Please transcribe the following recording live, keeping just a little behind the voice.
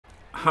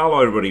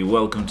Hello everybody,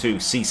 welcome to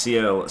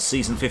CCL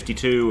Season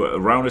 52,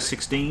 Round of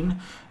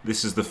 16.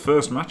 This is the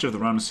first match of the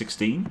Round of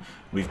 16.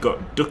 We've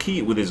got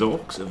Ducke with his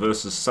Orcs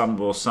versus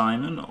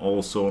SamboSimon,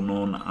 also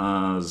known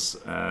as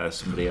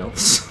somebody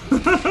else.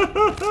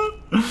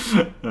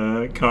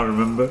 Can't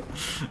remember.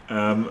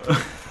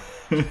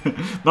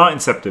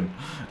 S52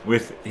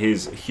 with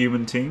his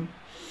human team.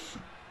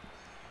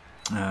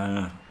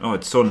 Oh,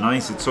 it's so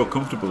nice, it's so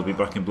comfortable to be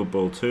back in Blood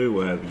Bowl 2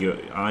 where your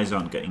eyes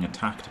aren't getting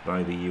attacked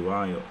by the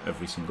UI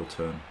every single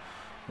turn.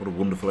 What a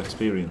wonderful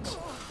experience.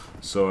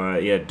 So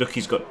yeah,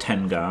 Ducke's got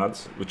 10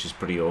 guards, which is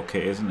pretty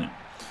okay, isn't it?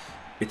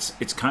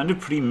 It's kind of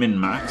pretty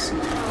min-max.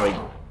 Like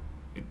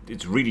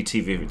it's really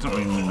TV. It's not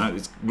really min-max.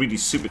 It's really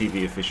super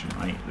TV efficient.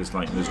 Right? There's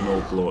no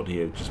bloat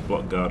here. Just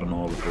block guard on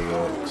all of the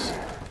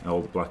orcs,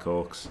 all the black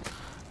orcs.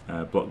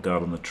 Block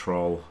guard on the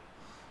troll.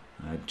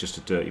 Just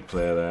a dirty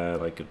player there,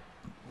 like a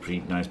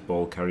pretty nice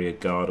ball carrier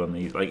guard on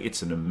these. Like,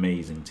 it's an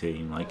amazing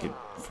team. Like,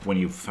 when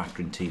you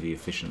factor in TV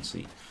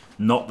efficiency,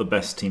 not the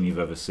best team you've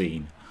ever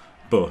seen,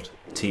 but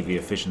TV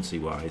efficiency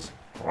wise,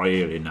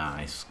 really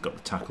nice. Got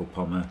the tackle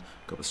pommer,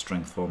 got the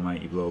strength 4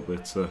 mighty blow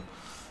blitzer,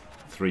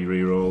 3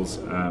 rerolls.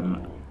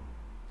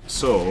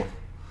 So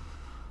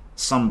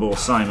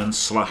SamboSimon /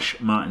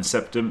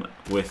 S52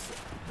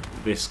 with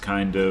this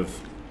kind of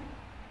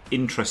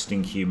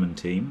interesting human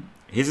team.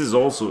 His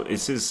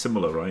is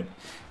similar, right?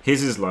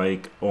 His is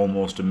like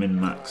almost a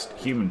min-maxed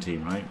human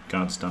team, right?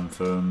 Guard stand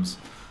firms,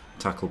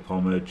 tackle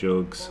pommer,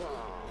 jugs,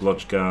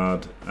 blodge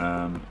guard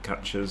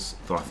catches.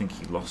 Though I think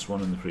he lost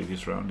one in the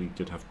previous round. He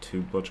did have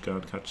 2 blodge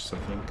guard catches, I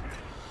think.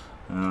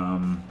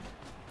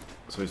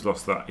 So he's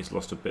lost that. He's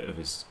lost a bit of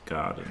his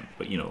guard,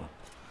 but you know,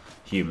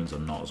 humans are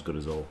not as good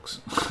as orcs.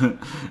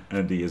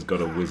 And he has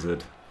got a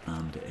wizard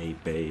and a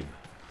babe.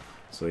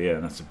 So yeah,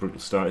 that's a brutal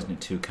start, isn't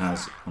it? 2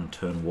 Kaz on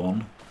turn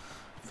 1.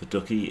 For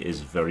Ducke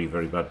is very,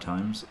 very bad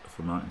times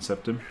for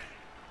S52.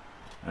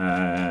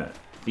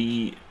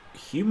 The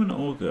human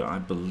ogre, I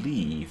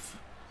believe,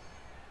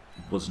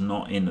 was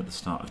not in at the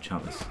start of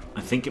Chalice.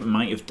 I think it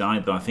might have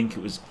died, though. I think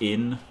it was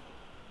in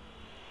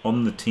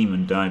on the team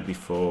and died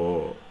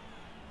before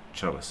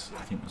Chalice.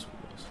 I think that's what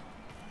it was.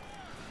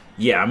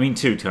 Yeah, I mean,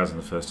 2 Kaz in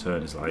the first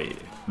turn is like,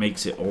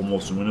 makes it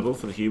almost unwinnable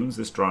for the humans,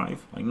 this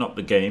drive. Like, not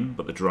the game,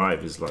 but the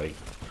drive is like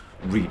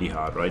really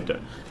hard, right?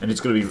 And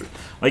it's going to be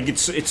like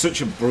it's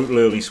such a brutal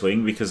early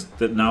swing because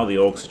now the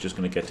orcs are just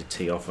going to get to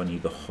tee off on you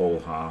the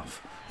whole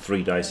half.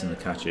 3 dice in the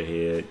catcher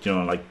here, you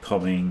know, like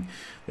pomming.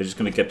 They're just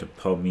going to get to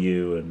pom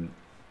you and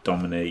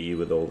dominate you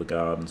with all the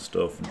guard and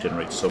stuff and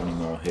generate so many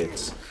more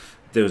hits.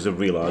 There was a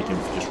real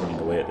argument for just running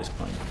away at this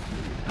point.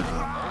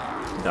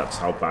 That's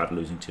how bad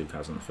losing 2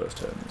 Kaz on the first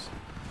turn is.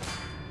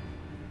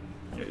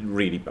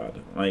 Really bad.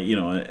 Like, you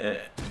know,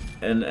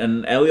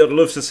 and Elliot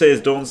loves to say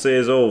don't say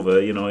it's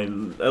over. You know,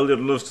 Elliot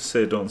loves to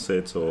say don't say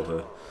it's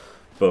over.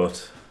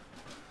 But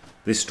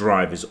this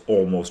drive is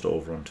almost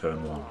over on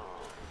turn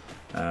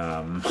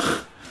 1.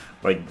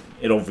 Like,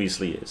 it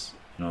obviously is.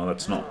 You know,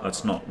 that's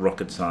not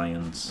rocket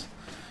science.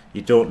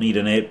 You don't need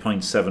an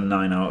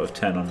 8.79 out of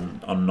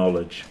 10 on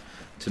knowledge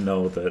to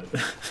know that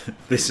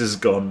this has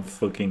gone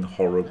fucking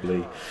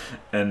horribly.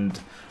 And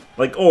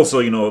like, also,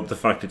 you know, the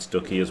fact it's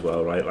Ducke as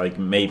well, right? Like,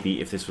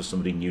 maybe if this was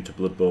somebody new to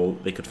Blood Bowl,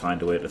 they could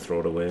find a way to throw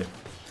it away,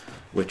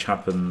 which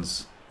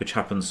happens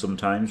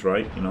sometimes,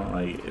 right? You know,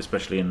 like,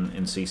 especially in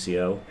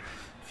CCL,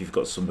 if you've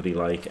got somebody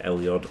like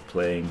Elliot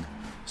playing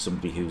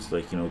somebody who's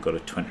like, you know, got a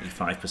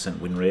 25%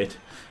 win rate,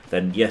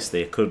 then yes,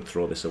 they could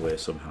throw this away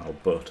somehow.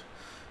 But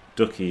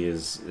Ducke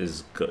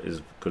is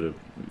going to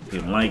be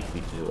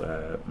unlikely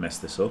to mess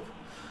this up.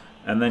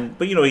 And then,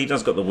 but you know, he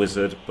does got the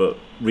wizard, but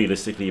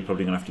realistically, you're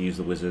probably going to have to use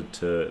the wizard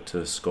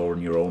to score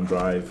on your own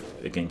drive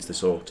against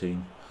this orc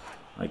team.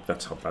 Like,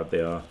 that's how bad they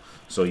are.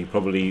 So you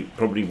probably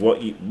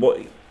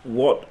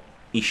what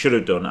he should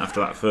have done after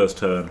that first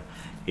turn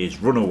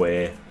is run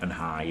away and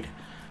hide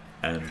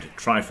and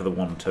try for the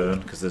 1 turn,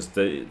 because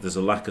there's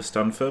a lack of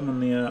stand firm on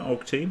the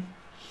orc team.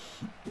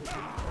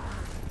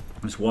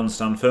 There's 1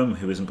 stand firm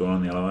who isn't going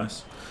on the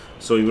LOS,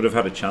 so he would have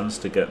had a chance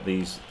to get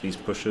these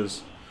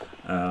pushers.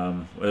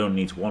 It only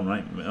needs 1,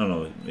 right? Oh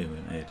no, it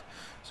went 8.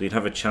 So you'd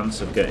have a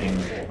chance of getting,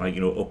 like, you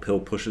know, uphill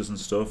pushes and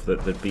stuff.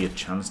 There'd be a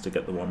chance to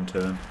get the 1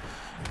 turn,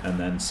 and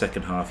then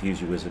second half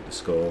use your wizard to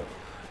score,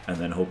 and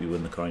then hope you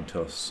win the coin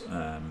toss.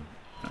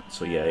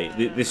 So yeah,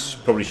 this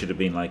probably should have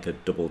been like a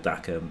double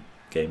Ducke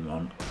game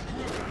on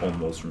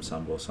almost from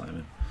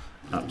SamboSimon.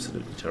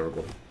 Absolutely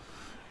terrible.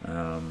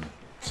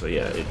 So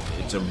yeah,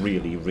 it's a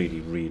really, really,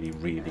 really,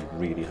 really,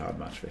 really hard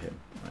match for him.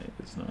 Right?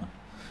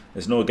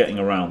 There's no getting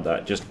around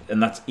that.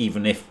 And that's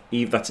even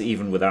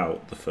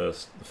without the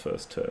first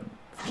turn,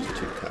 which is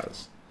 2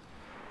 Kaz.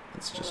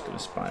 It's just going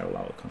to spiral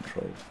out of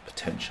control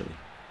potentially.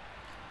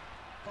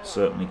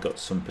 Certainly got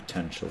some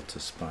potential to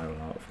spiral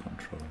out of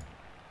control.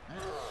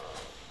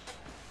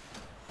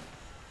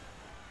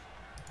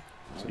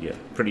 So yeah,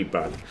 pretty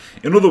bad.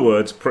 In other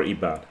words, pretty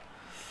bad.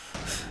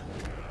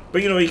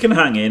 But you know, you can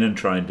hang in and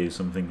try and do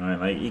something, right?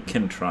 Like, you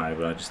can try,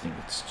 but I just think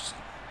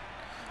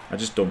I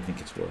just don't think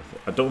it's worth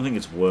it. I don't think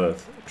it's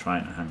worth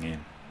trying to hang in.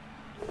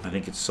 I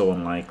think it's so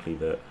unlikely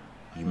that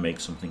you make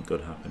something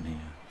good happen here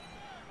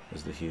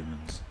as the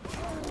humans.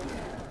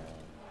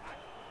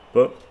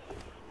 But,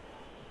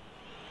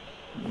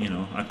 you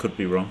know, I could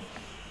be wrong.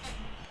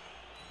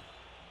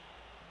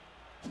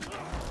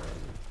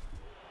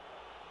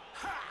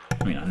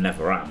 I mean, I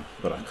never am,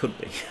 but I could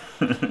be.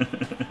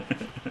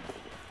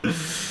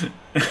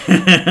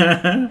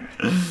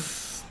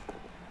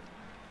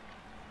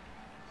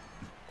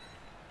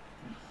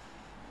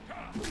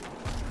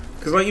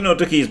 Because, like, you know,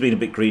 Ducke's been a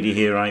bit greedy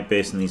here, right?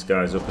 Basing these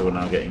guys up who are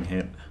now getting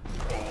hit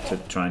to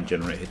try and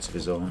generate hits of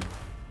his own.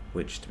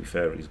 Which, to be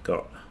fair, he's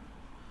got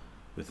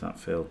with that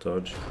failed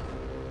dodge.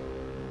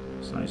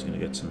 So now he's going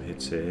to get some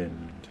hits here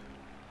and,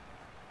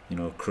 you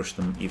know, crush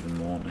them even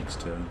more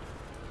next turn.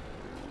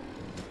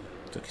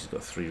 Ducke's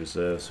got 3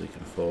 reserves, so he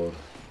can afford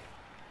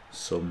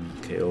some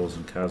KOs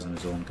and Kaz on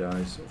his own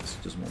guys. Obviously,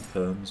 he doesn't want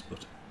perms,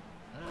 but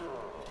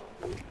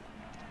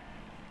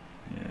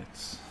yeah,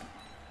 it's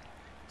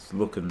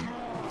looking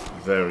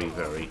very,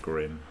 very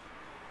grim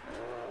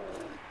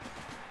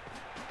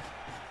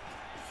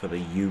for the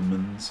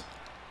humans.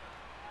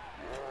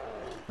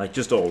 Like,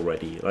 just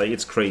already, like,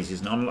 it's crazy,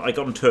 isn't it? Like,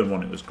 on turn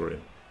 1 it was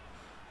grim.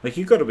 Like,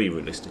 you've got to be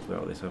realistic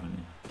about this, haven't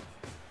you?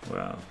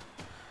 Well,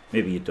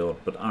 maybe you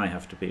don't, but I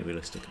have to be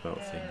realistic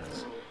about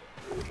things.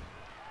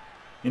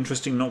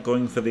 Interesting not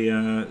going for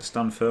the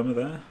stand firmer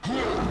there.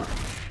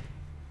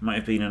 Might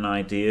have been an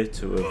idea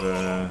to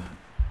have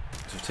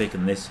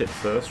taken this hit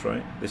first,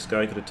 right? This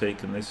guy could have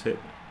taken this hit,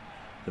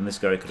 then this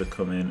guy could have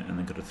come in and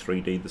then could have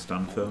 3D'd the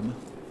stand firmer.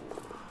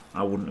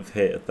 I wouldn't have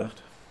hated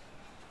that.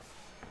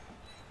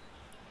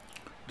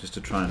 Just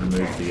to try and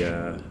remove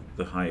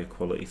the higher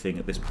quality thing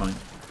at this point.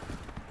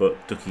 But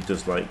Ducke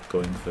does like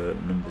going for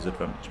numbers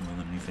advantage more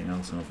than anything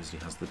else, and obviously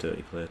has the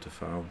dirty player to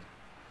foul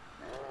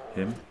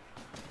him.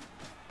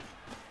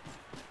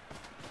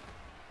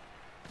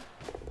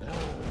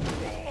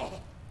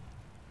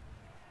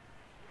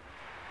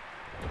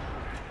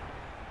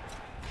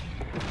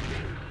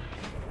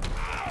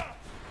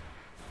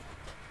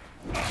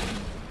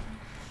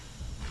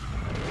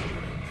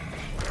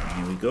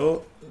 Here we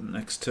go.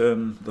 Next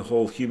turn, the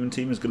whole human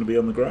team is going to be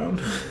on the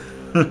ground.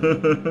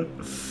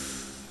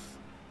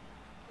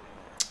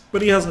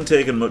 But he hasn't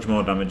taken much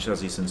more damage,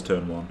 has he, since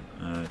turn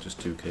 1?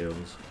 Just 2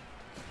 KOs.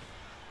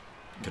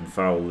 Can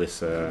foul this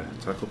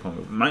tackle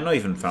pommer. Might not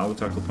even foul the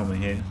tackle pommer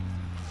here.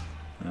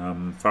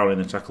 Fouling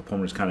the tackle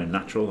pommer is kind of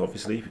natural,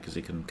 obviously, because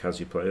it can Kaz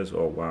your players.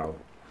 Oh, wow.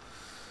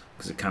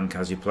 Because it can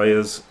Kaz your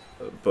players,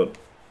 but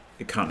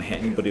it can't hit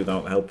anybody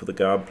without the help of the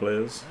guard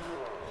players.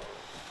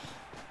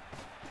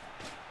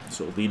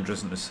 So it'll be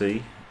interesting to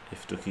see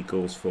if Ducke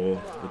goes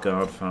for the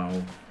guard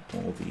foul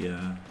or the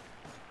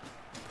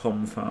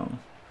pom foul.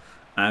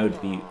 I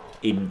would be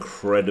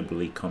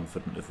incredibly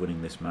confident of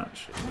winning this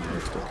match if I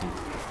was Ducke.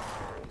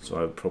 So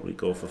I would probably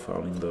go for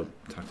fouling the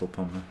tackle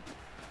pommer,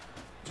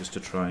 just to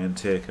try and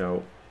take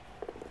out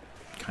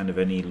kind of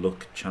any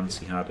luck chance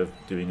he had of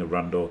doing a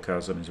rando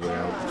Kaz on his way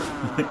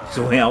out. His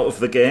way out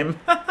of the game.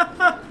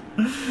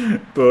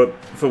 But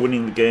for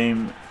winning the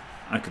game,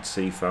 I could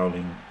see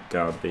fouling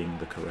guard being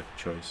the correct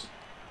choice.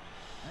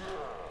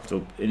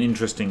 So an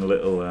interesting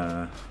little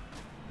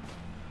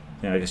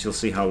yeah, I guess you'll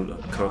see how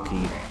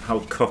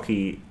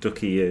cocky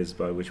Ducke is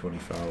by which one he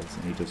fouls,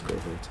 and he does go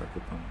for the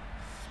tackle pommer.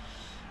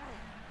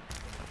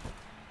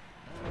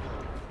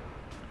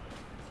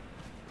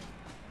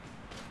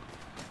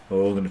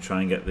 Oh, we're going to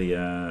try and get the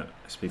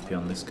SPP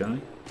on this guy.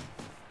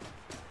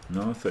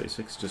 No,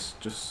 36,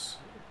 just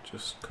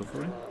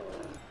covering.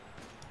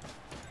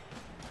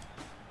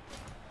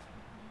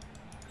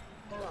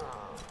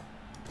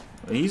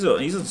 He's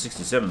on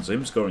 67, so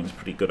him scoring is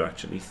pretty good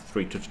actually.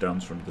 3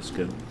 touchdowns from the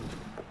skill.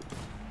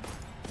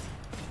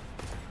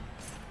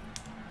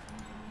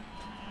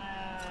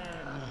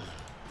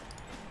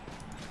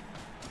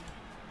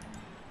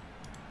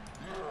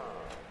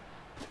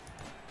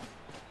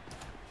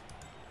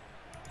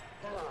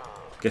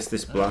 Guess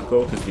this Black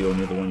Oak is the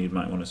only other one you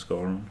might want to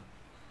score on.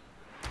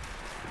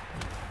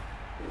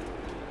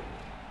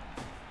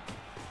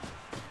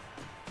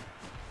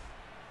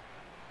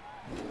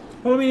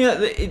 Well, I mean, yeah,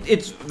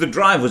 it's the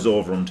drive was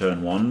over on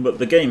turn 1, but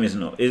the game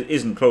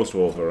isn't close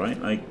to over,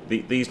 right? Like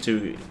these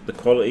two, the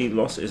quality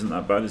loss isn't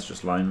that bad. It's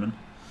just linemen.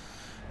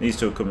 These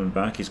two are coming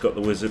back. He's got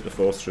the wizard to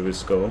force through his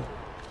score.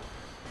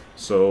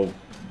 So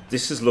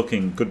this is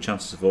looking good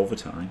chances of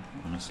overtime,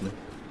 honestly.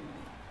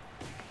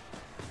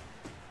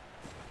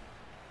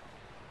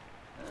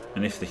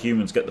 And if the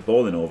humans get the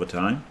ball in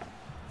overtime,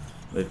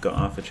 they've got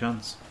half a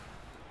chance.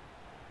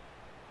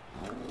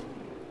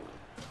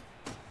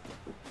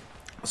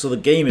 So the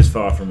game is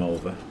far from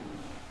over.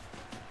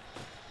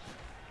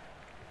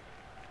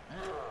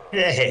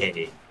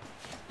 Hey!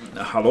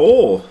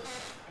 Hello!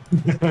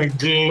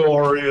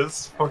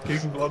 Glorious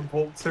fucking Blood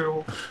Bowl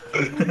 2.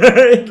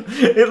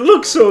 It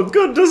looks so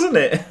good, doesn't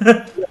it?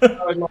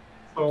 I love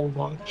it so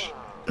much.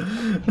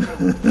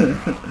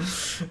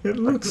 It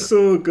looks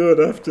so good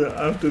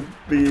after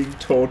being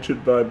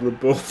tortured by Blood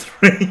Bowl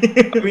 3.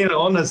 I mean,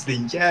 honestly,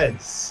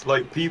 yes.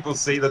 Like, people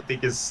say that they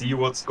can see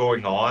what's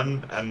going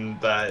on and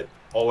that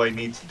all I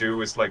need to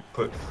do is like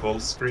put full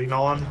screen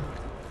on,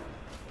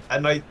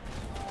 and I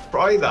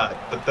try that,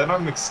 but then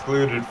I'm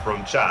excluded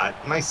from chat,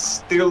 and I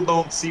still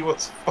don't see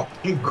what's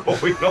fucking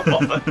going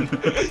on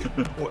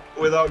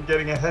without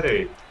getting a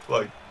headache.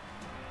 Like,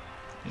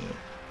 yeah.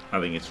 I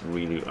think it's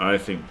really. I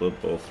think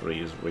Blood Bowl 3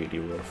 is really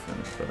rough,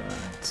 and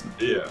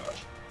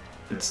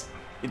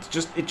it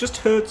just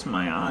hurts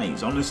my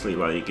eyes. Honestly,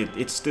 like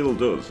it still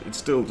does. It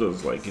still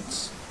does. Like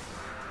it's.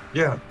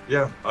 yeah.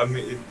 I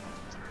mean,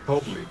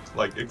 totally.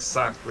 Like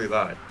exactly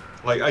that.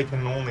 Like I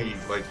can only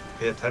like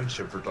pay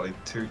attention for like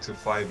 2 to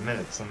 5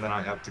 minutes, and then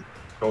I have to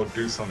go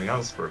do something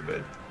else for a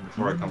bit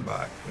before I come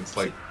back. It's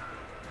like.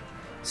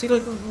 See,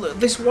 like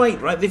this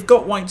white, right? They've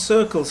got white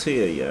circles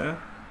here, yeah.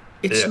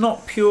 It's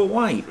not pure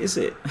white, is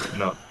it?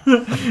 No.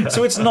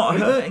 So it's not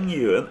hurting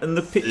you, and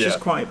the picture's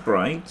quite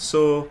bright.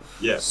 So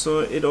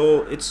so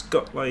it's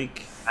got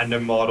like. And the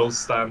models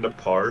stand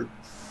apart.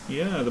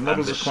 Yeah, the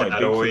models are quite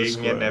shadowing big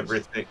for the and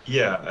everything.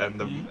 Yeah,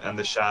 and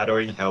the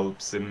shadowing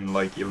helps in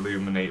like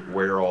illuminate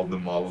where all the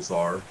models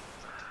are.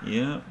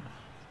 Yeah.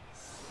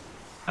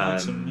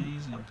 That's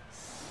amazing.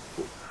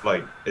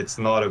 Like it's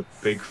not a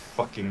big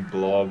fucking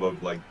blob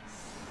of like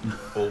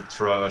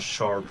ultra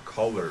sharp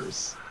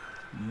colors.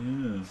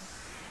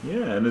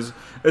 Yeah, and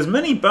as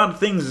many bad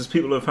things as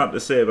people have had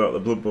to say about the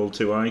Blood Bowl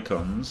 2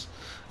 icons,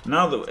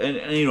 now that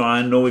and you know,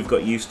 I know we've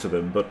got used to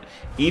them, but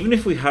even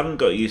if we hadn't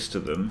got used to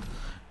them,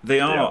 they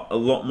are a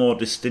lot more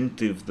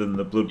distinctive than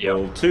the Blood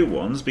Bowl 2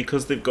 ones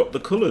because they've got the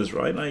colours,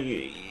 right? Like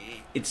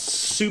it's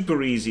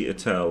super easy to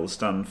tell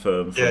Stand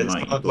Firm from it's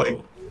Mighty not Blow.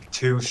 like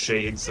 2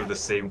 shades of the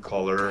same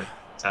color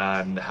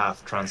and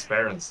half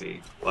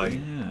transparency. Like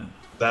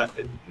that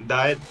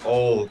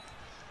all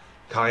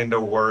kind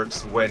of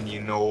works when you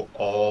know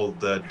all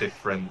the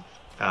different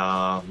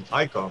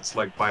icons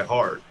like by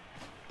heart,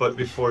 but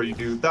before you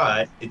do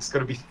that, it's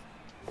gonna be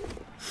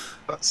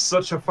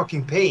such a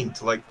fucking pain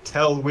to like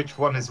tell which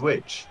one is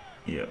which.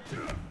 Yeah.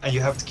 And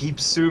you have to keep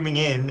zooming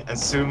in and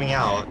zooming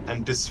out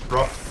and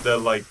disrupt the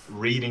like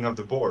reading of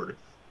the board.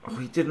 Oh,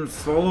 he didn't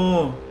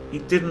follow. He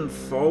didn't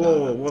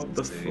follow. What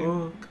the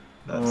fuck?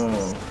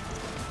 That's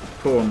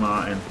poor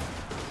Martin.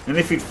 And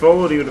if he'd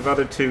followed, he would have had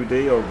a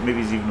 2D, or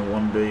maybe he's even a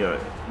 1D, or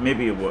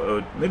maybe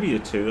a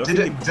 2.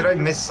 Did I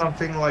miss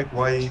something? Like,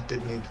 why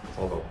didn't he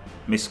follow?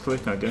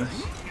 Misclick, I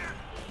guess.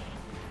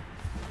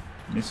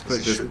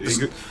 Misclick.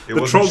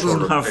 The troll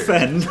doesn't have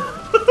fend.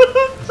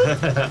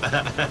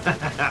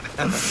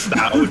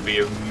 That would be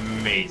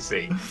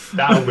amazing.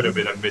 That would have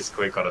been a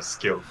misclick on a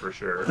skill for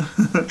sure.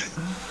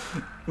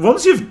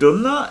 Once you've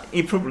done that,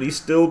 you're probably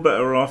still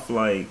better off,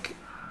 like,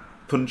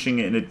 punching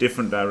it in a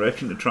different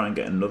direction to try and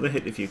get another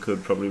hit if you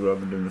could, probably, rather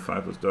than doing the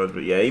 5+ dodge.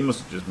 But yeah, he must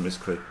have just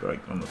misclicked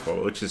like on the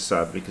follow, which is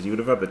sad because he would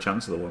have had the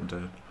chance of the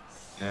 1-2.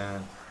 Yeah.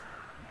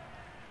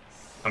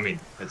 I mean,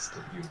 it's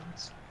still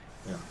humans.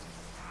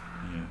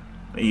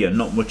 Yeah,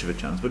 not much of a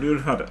chance, but he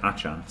would have had a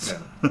chance.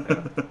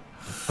 Yeah.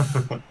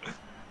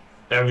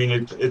 I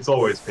mean, it's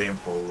always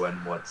painful when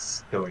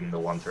what's killing the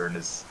 1 turn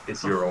is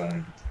your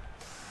own.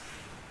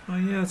 Oh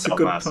yeah, it's a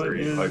good mastery,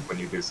 point. Yeah. Like when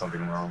you do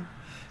something wrong.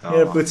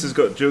 Yeah, Blitz has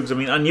got jugs. I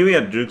mean, I knew he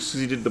had jugs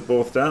because he did the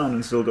both down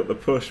and still got the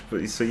push.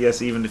 But so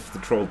yes, even if the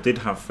troll did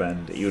have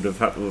fend, he would have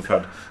had to have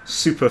had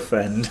super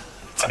fend.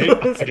 I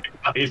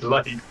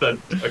like that.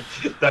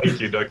 Thank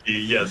you, Ducke.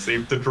 Yes,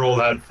 if the troll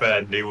had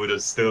fend, he would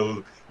have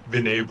still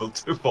been able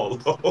to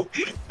follow.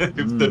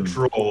 If the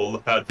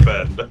troll had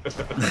fend.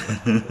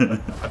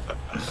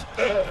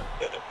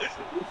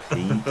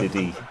 P.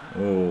 Diddy.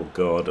 Oh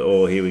god.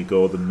 Oh, here we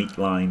go. The meat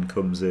line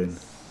comes in.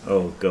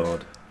 Oh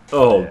god.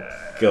 Oh. Yeah.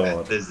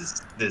 God.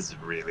 This is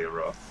really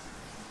rough.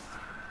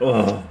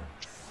 Oh.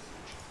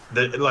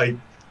 This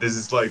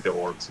is like the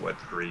orc's wet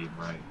dream,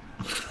 right?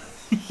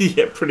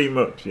 Yeah, pretty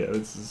much. Yeah,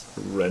 this is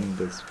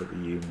horrendous for the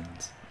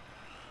humans.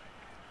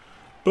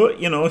 But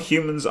you know,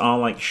 humans are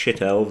like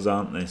shit elves,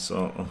 aren't they?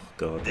 So, oh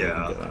god, they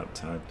can get that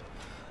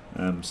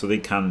tagged. So they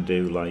can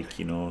do like,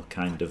 you know,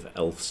 kind of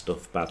elf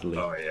stuff badly.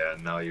 Oh yeah,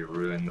 now you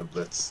ruin the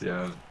blitz.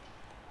 Yeah,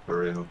 for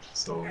real.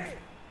 So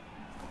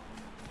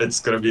it's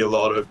gonna be a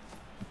lot of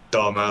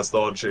dumbass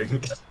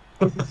dodging.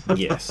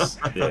 Yes,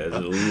 yeah, there's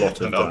a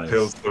lot of and dice.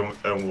 uphills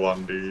and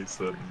 1Ds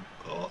and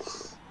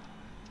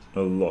a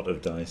lot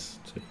of dice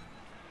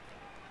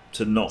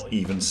to not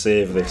even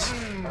save this.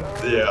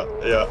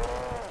 Yeah.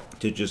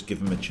 To just give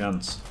him a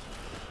chance.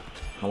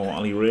 Hello,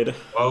 Ali Raider.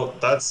 Well,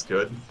 that's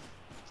good.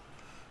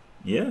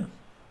 Yeah,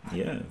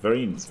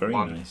 very nice. Every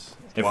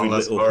one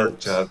less card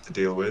to have to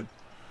deal with.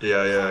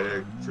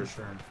 Yeah, for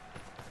sure.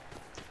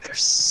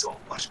 There's so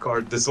much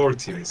card. This orc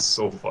team is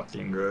so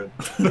fucking good.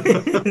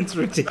 It's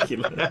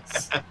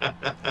ridiculous.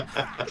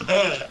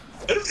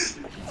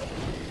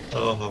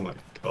 Oh my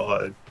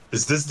god.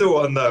 Is this the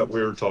one that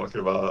we were talking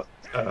about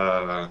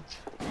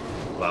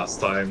last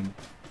time?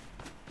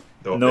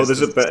 No,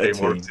 there's a better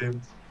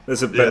team.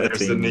 There's a better team.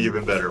 There's an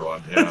even better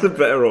one. Yeah. There's a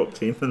better orc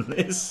team than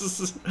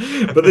this.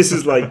 But this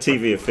is like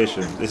TV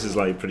efficient. This is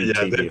like pretty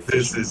TV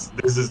efficient.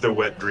 This is the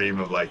wet dream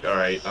of like,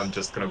 alright, I'm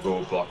just gonna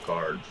go block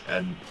card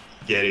and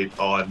get it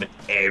on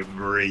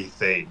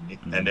everything,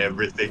 and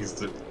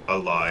everything's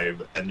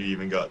alive, and you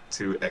even got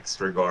 2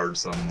 extra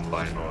guards on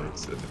line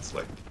orcs, and it's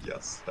like,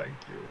 yes, thank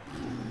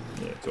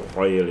you. Yeah, it's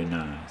really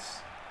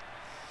nice.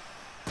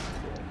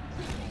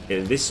 Yeah,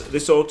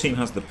 this orc team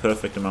has the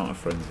perfect amount of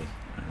frenzy.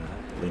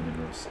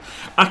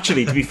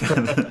 Actually, to be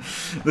fair,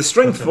 the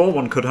strength 4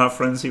 one could have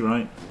frenzy,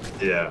 right?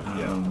 Yeah,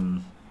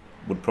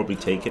 would probably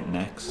take it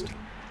next.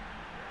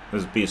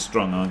 There'd be a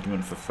strong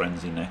argument for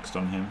frenzy next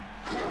on him.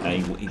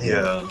 He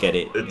won't get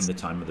it in the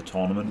time of the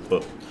tournament,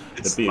 but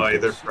it's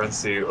either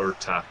frenzy or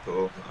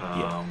tackle.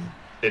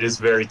 It is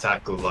very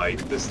tackle light,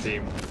 this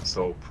team,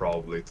 so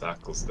probably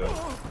tackle still.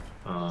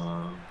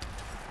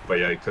 But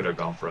yeah, he could have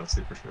gone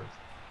frenzy for sure.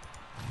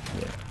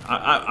 Yeah,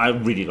 I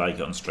really like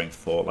it on strength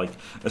 4. Like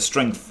a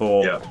strength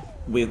 4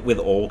 with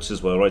orcs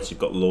as well, right? So you've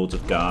got loads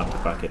of guard to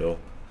back it up.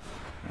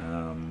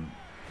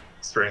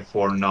 Strength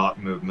 4, not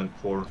movement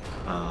 4.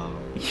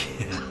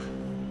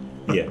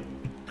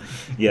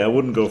 Yeah, I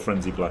wouldn't go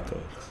frenzy black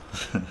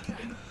orcs.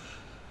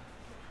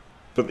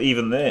 But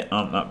even they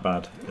aren't that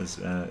bad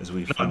as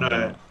we've found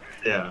out.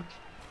 Yeah,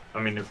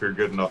 I mean, if you're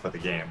good enough at the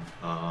game,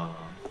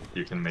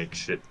 you can make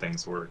shit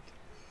things work.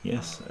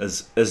 Yes,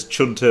 as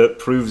Chunter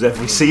proves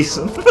every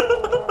season.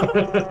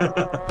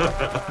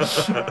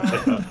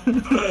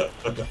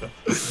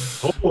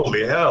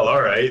 Holy hell,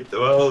 alright.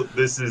 Well,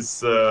 this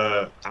is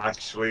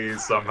actually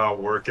somehow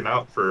working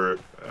out for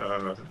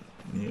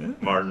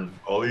Martin.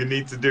 All you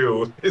need to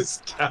do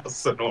is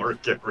cast an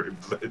orc every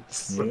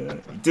blitz. Yeah,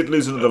 he did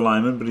lose another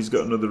lineman, but he's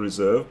got another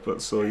reserve.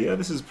 But so, yeah,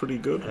 this is pretty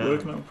good.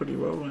 Working out pretty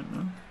well right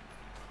now.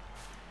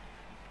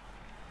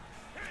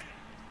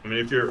 I mean,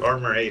 if your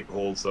armor 8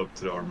 holds up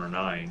to the armor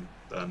 9,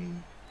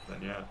 then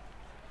yeah.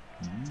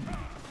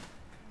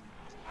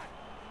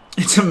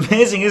 It's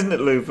amazing, isn't it,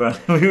 Lupa?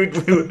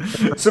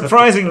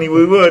 Surprisingly,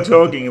 we were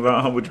talking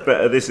about how much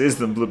better this is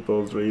than Blood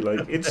Bowl 3.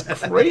 Like, it's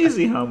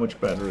crazy how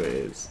much better it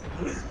is.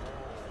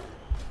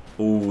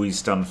 Oh, he's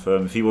stand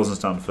firm. If he wasn't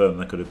stand firm,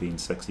 there could have been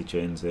sexy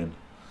chains in.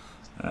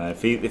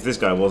 If this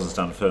guy wasn't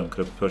stand firm,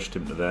 could have pushed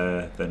him to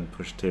there, then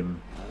pushed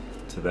him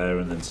to there,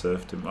 and then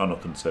surfed him. Oh,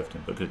 not couldn't surfed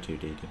him, but could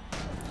 2D'd him.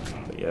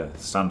 But yeah,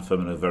 stand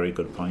firm and a very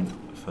good point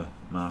for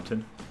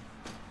Martin.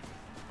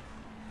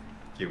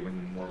 You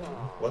win more.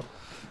 What?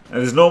 And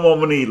there's no more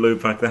money,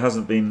 Lupac. There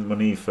hasn't been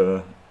money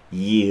for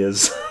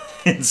years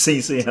in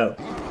CCL.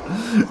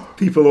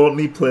 People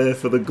only play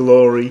for the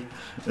glory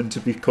and to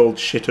be called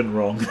shit and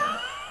wrong.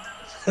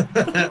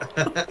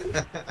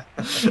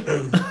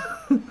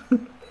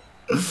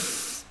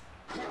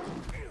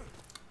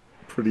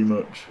 Pretty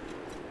much.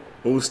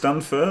 Oh,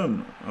 stand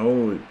firm.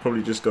 Oh,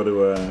 probably just got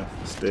to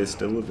stay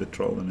still with the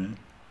trolling here.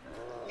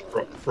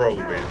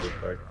 Probably,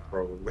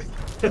 probably.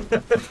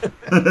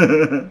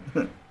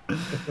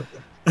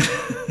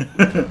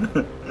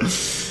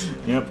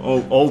 Yep,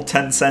 all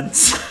 10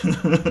 cents.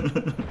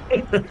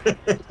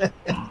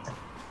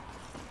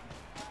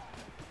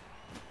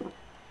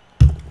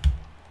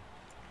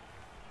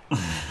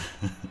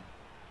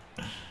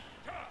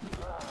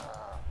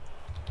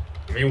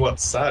 I mean,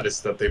 what's sad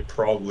is that they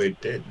probably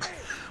did.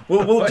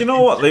 Well, do you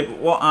know what?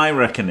 What I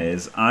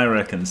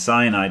reckon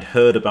Cyanide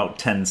heard about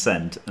 10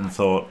 cent and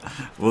thought,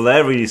 well,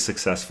 they're really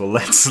successful.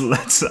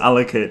 Let's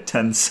allocate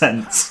 10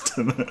 cents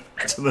to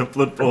the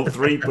Blood Bowl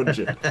 3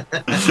 budget,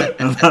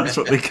 and that's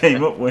what they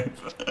came up with.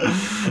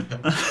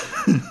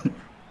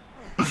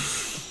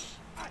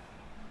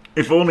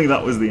 If only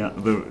that was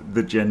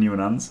the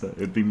genuine answer.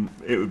 It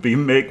would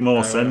make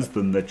more sense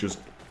than they're just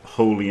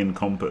wholly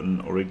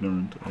incompetent or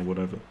ignorant or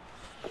whatever.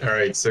 All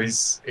right, so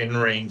he's in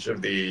range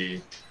of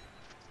the.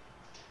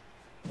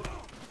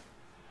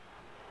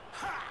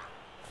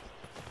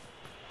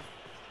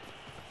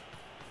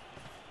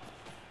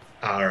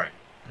 All right.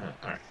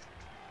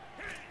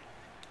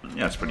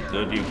 Yeah, it's pretty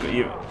good.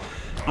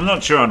 I'm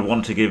not sure I'd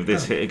want to give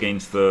this hit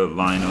against the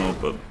Lino,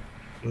 but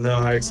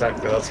no,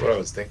 exactly. That's what I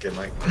was thinking.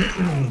 Like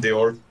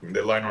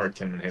the line orc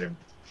can hit him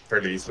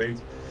fairly easily.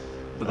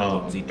 But then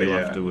what does he do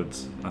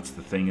afterwards? That's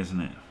the thing, isn't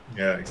it?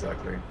 Yeah,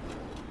 exactly.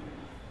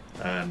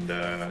 And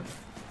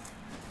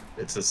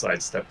it's a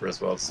side stepper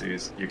as well, so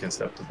you can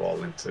step the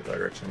ball into a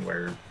direction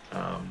where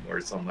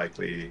it's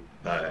unlikely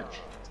that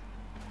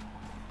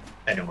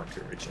anyone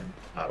can reach him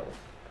at all,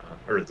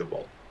 or the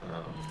ball.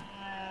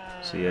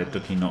 So yeah,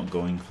 Ducke not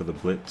going for the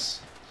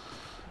blitz.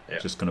 Yeah.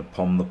 Just going to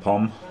pom the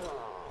pom.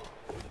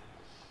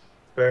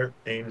 Fair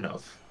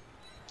enough.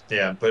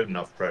 Yeah, put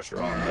enough pressure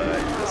on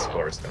that the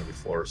score is going to be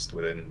forced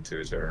within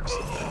 2 turns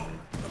and then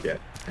get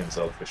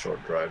himself a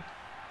short drive.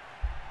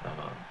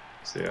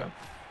 So yeah.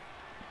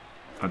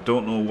 I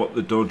don't know what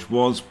the dodge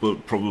was,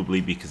 but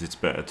probably because it's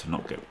better to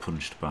not get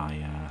punched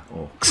by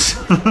orcs.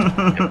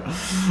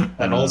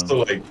 And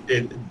also, like,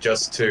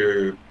 just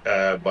to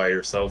buy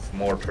yourself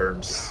more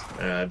turns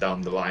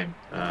down the line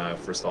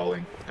for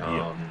stalling.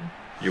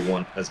 You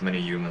want as many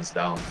humans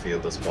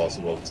downfield as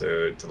possible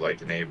to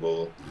like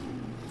enable.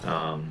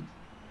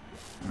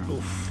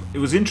 It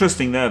was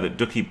interesting there that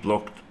Ducke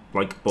blocked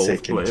like both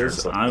taking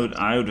players, turns up.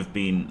 I would have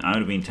been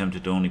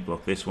tempted to only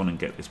block this one and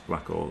get this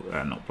Black Oak,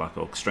 not Black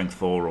Oak, Strength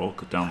 4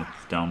 Oak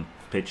down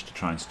pitch to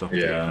try and stop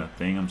the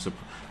thing.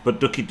 But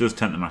Ducke does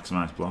tend to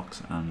maximise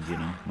blocks, and you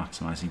know,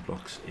 maximising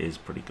blocks is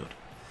pretty good.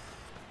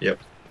 Yep.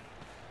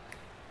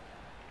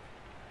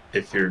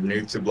 If you're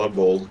new to Blood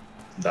Bowl,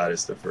 that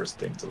is the first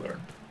thing to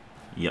learn.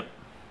 Yep.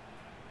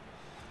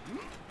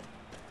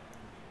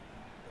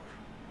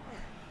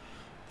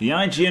 The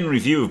IGN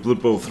review of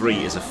Blood Bowl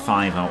 3 is a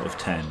 5 out of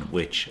 10,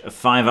 which a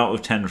 5 out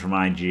of 10 from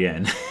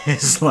IGN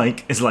is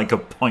like a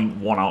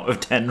 0.1 out of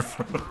 10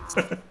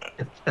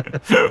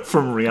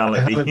 from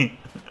reality.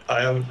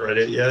 I haven't read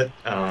it yet.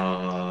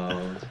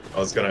 I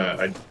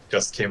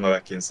just came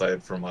back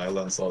inside from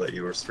Isla and saw that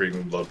you were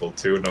streaming Blood Bowl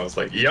 2, and I was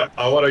like, yep,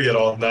 I want to get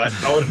on that.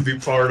 I want to be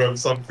part of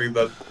something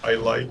that I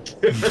like.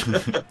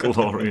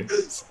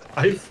 Glorious.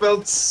 I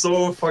felt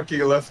so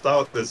fucking left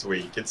out this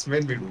week. It's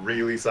made me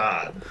really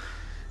sad.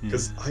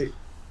 Because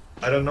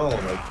I don't know,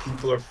 like,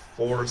 people are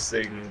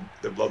forcing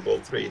the Blood Bowl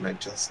 3, and I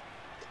just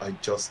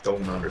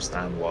don't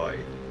understand why.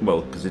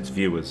 Well, because it's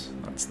viewers.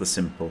 That's the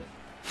simple.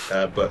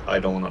 But I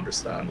don't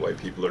understand why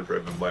people are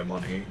driven by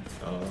money,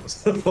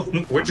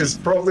 which is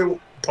probably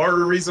part of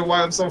the reason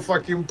why I'm so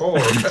fucking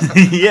poor.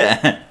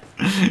 Yeah.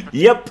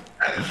 Yep.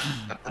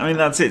 I mean,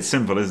 that's it.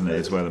 Simple, isn't it?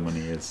 It's where the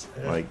money is.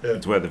 Like,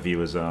 it's where the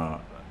viewers are.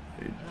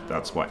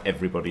 That's why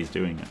everybody's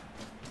doing it.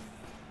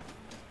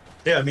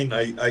 Yeah, I mean,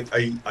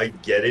 I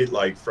get it,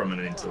 like, from an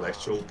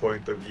intellectual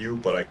point of view,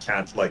 but I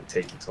can't, like,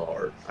 take it to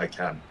heart. I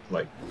can't,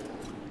 like,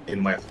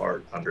 in my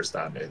heart,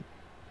 understand it.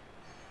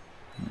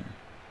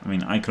 I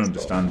mean, I can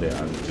understand it,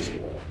 I just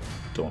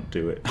don't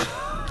do it.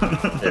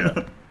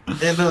 Yeah.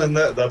 And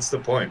that's the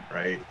point,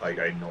 right? Like,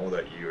 I know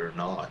that you're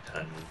not,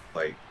 and,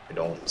 like, I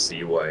don't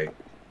see why.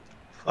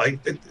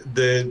 Like,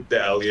 the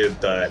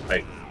Elliot that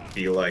I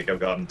feel like I've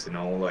gotten to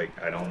know, like,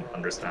 I don't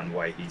understand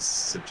why he's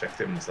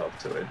subjected himself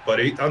to it. But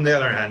on the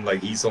other hand,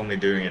 like, he's only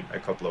doing it a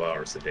couple of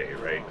hours a day,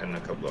 right? And a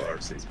couple of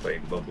hours he's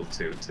playing Blood Bowl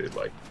 2 to,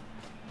 like,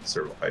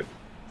 survive.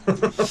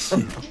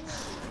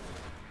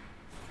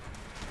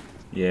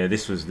 Yeah,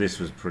 this was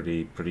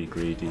pretty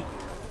greedy.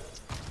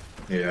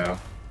 Yeah.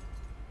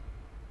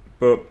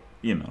 But,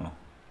 you know.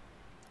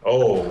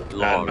 Oh,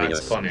 and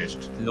Max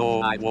punished.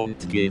 No, I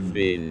won't give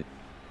in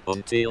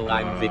until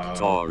I'm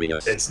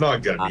victorious. It's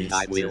not gonna be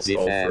I will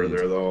defend.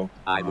 Further though.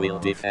 I will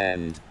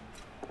defend.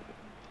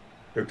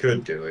 You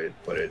could do it,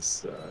 but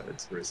it's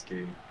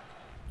risky.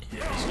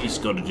 Yeah, he's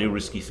got to do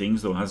risky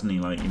things though, hasn't he?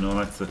 Like, you know,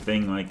 that's the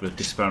thing. Like the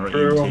disparity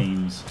in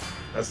teams.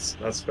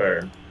 That's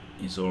fair.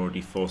 He's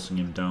already forcing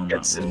him down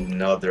Gets that road.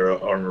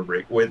 Another armor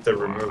break with the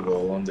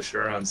removal on the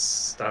Shuran's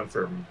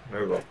Stanford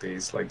move-up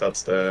piece. Like,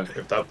 that's the...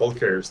 If that bulk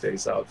carrier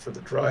stays out for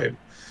the drive,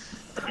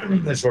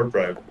 the short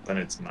drive, then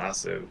it's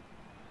massive.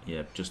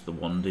 Yeah, just the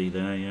 1D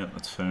there, yeah,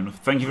 that's fair enough.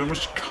 Thank you very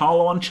much,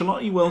 Carlo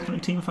Ancelotti. Welcome to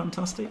Team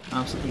Fantastic.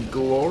 Absolutely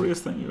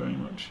glorious, thank you very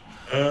much.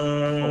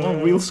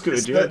 Real scooter,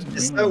 is that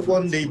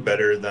 1D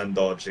better than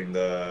dodging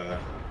the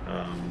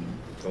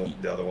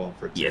other one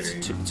for 2? Yeah,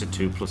 it's a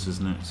 2+,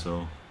 isn't it?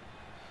 So...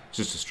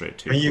 Just a straight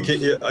 2. I mean, you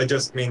can. Yeah, I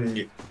just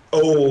mean.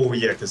 Oh,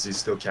 yeah, because you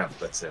still can't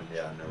blitz him.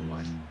 Yeah, never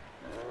mind.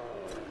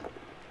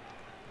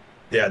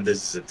 Yeah,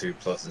 this is a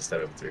 2+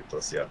 instead of a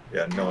 3+. Yeah,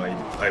 yeah. No,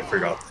 I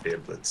forgot that he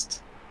had blitzed.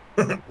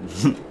 I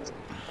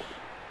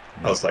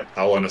was like,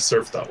 I want to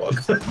surf that one.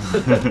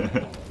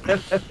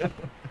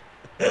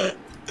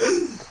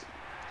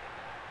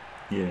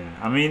 Yeah,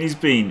 I mean he's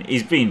been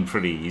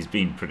pretty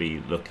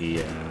lucky,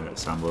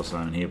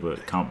 SamboSimon here,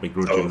 but can't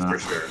begrudge him that. For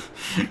sure.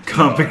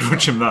 Can't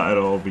begrudge him that at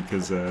all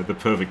because the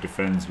perfect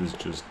defense was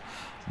just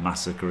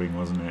massacring,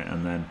 wasn't it?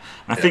 And then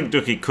I think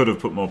Ducke could have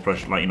put more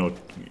pressure, like, you know,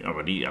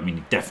 already. I mean,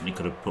 he definitely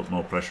could have put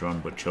more pressure on,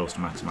 but chose to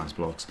maximise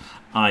blocks.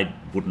 I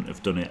wouldn't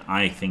have done it.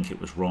 I think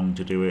it was wrong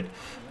to do it,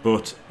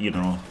 but you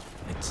know,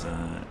 it's.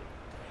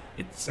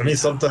 I mean,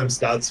 sometimes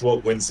that's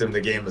what wins him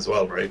the game as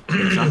well, right?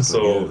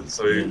 Exactly,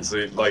 so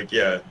like,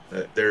 yeah,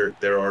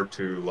 there are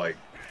two like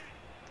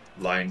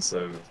lines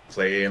of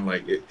play, and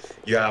like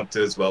you have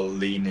to as well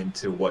lean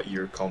into what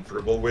you're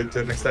comfortable with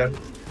to an extent.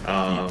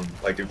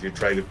 Like if you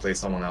try to play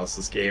someone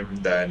else's game,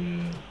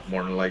 then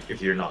more than like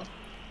if you're not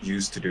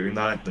used to doing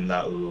that, then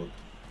that will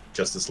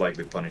just as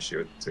likely punish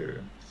you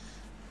too.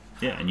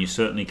 Yeah, and you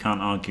certainly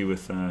can't argue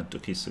with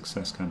Ducke's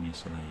success, can you?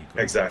 So there you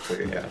go.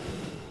 Exactly. Yeah.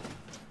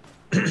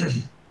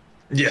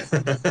 Yeah.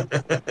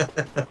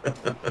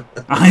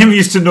 I am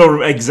used to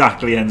know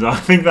exactly, Enzo. I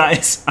think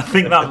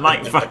that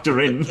might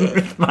factor in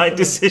with my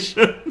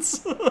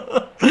decisions.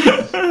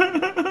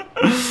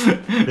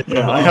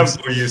 Yeah, I'm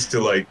so used to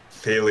like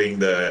failing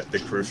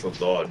the crucial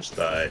dodge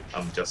that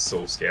I'm just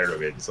so scared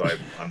of it. So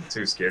I'm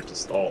too scared to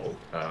stall,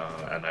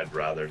 and I'd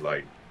rather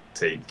like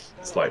take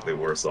slightly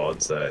worse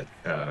odds at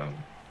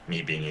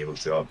me being able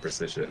to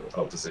out-position an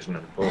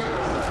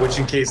opponent. Which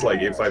in case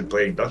like if I'm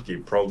playing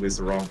Ducke, probably is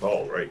the wrong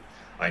call, right?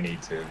 I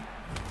need to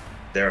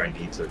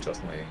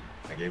adjust my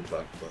game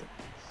plan, but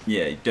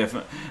Yeah,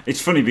 definitely.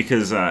 It's funny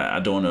because I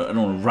don't want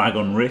to rag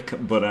on Rick,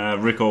 but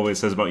Rick always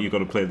says about you've got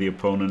to play the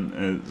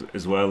opponent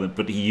as well.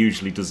 But he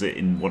usually does it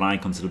in what I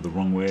consider the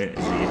wrong way.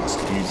 Is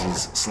he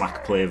uses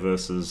slack play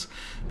versus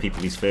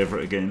people he's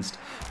favourite against.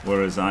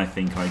 Whereas I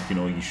think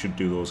you should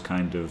do those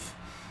kind of,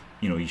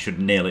 you should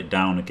nail it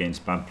down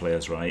against bad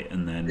players, right?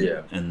 And then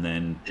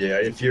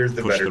if you're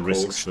the better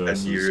coach, then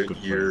you're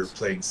players.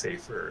 playing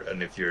safer,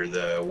 and if you're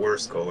the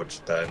worst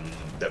coach, then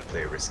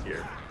play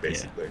riskier,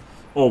 basically. Yeah.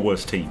 Or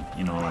worse team,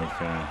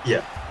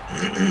 yeah,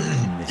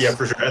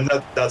 for sure, and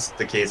that's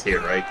the case here,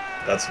 right?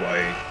 That's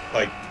why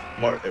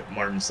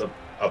Martin's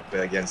up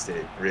against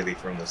it really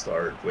from the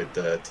start with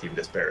the team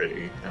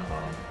disparity.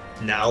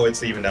 Now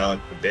it's evened out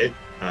a bit,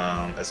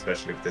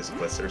 especially if this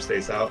Blister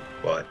stays out,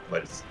 but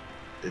it's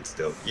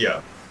still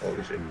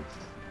holy shit,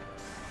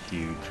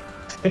 huge.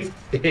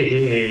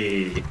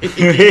 Hey,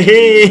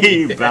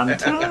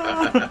 banter.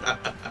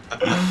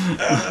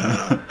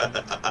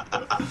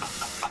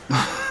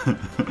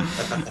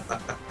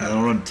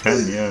 We're on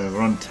 10,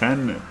 we're on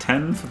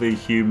 10 for the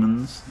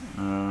humans,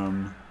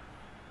 and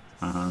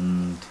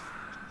 11,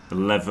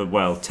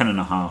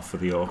 10.5 for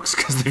the orcs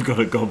because they've got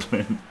a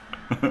goblin.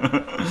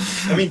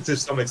 I mean, to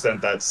some extent,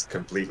 that's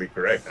completely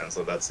correct, and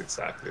so that's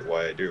exactly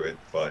why I do it.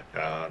 But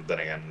then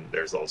again,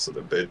 there's also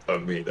the bit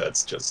of me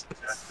that's just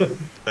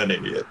an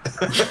idiot.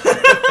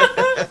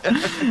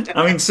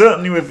 I mean,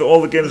 certainly with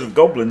all the games of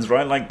goblins,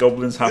 right? Like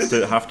goblins have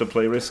to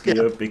play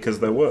riskier because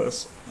they're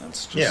worse.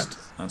 That's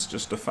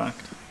just a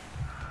fact.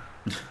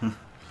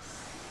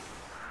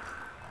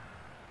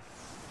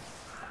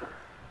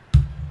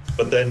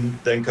 But then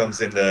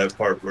comes in the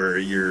part where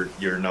you're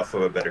enough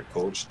of a better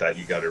coach that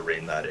you got to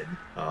rein that in,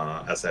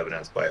 as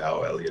evidenced by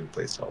how Elliot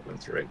plays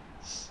goblins, right?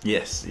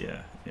 Yes,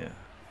 yeah.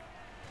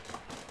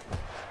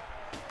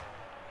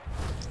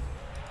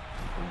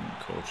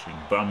 Coaching,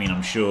 but I mean,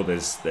 I'm sure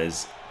there's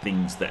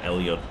things that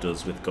Elliot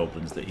does with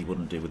goblins that he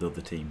wouldn't do with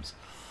other teams.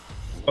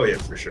 Oh yeah,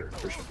 for sure.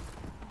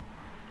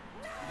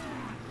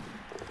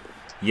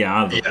 Yeah,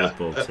 I love Blood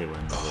Bowl too.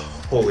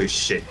 Holy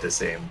shit, the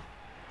same.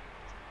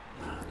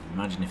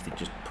 Imagine if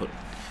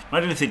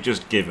they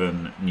just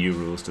given new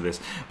rules to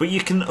this. But you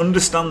can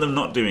understand them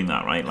not doing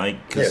that, right?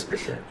 For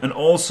sure. And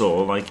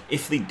also,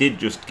 if they did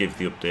just give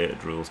the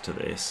updated rules to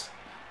this,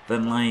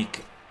 then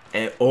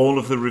all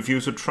of the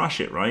reviews would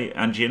trash it, right?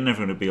 And you're never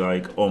going to be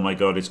like, oh my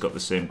god, it's got the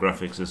same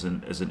graphics as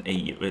an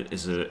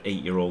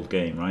 8-year-old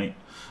game, right?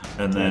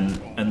 And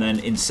then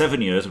in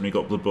 7 years when we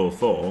got Blood Bowl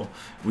 4,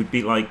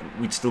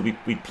 we'd still be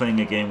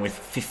playing a game with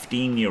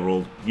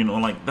 15-year-old,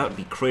 that'd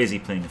be crazy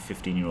playing a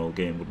 15-year-old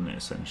game, wouldn't it,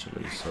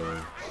 essentially?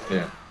 So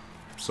yeah.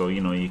 So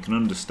you can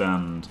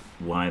understand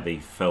why they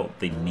felt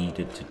they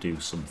needed to do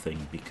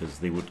something, because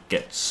they would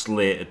get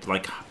slated.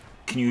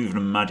 Can you even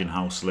imagine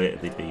how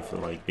slated they'd be for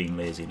being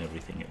lazy and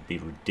everything? It'd be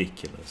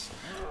ridiculous.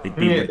 They'd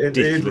be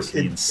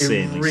ridiculously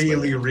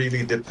insanely It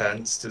really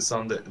depends to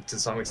some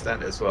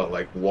extent as well,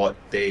 what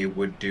they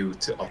would do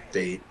to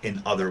update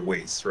in other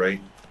ways, right?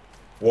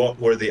 What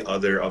were the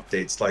other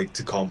updates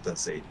to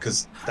compensate?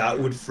 Because that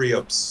would free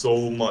up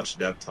so much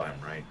dev time,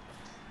 right?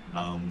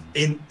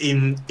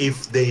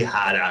 If they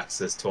had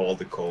access to all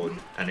the code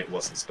and it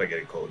wasn't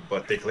spaghetti code,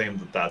 but they claim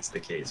that that's the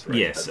case, right?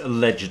 Yes,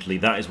 allegedly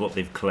that is what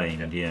they've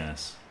claimed.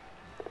 Yes.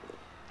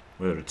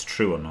 Whether it's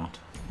true or not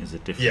is a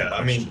different question.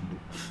 I mean,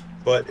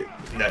 but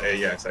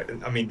exactly.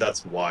 I mean,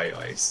 that's why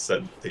I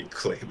said they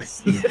claim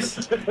it.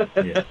 Yes.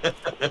 Yeah.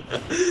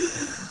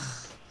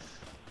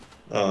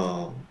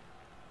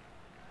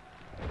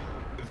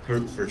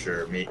 For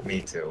sure,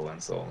 me too.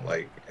 And so,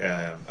 I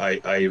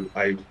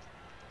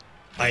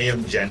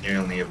am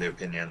genuinely of the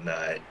opinion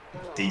that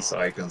these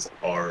icons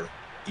are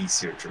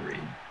easier to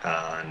read,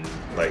 and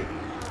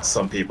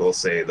some people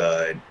say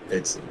that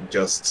it's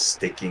just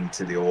sticking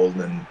to the old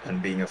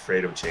and being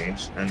afraid of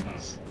change, and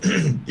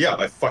yeah,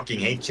 I fucking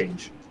hate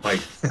change. I'm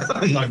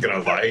not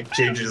gonna lie,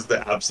 change is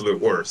the absolute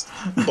worst,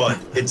 but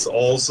it's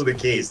also the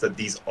case that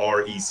these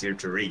are easier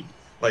to read.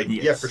 Yes.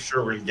 Yeah, for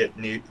sure we'll get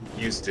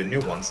used to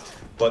new ones,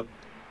 but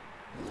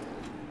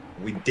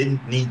we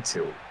didn't need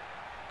to.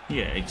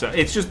 Yeah, exactly.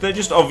 It's just they're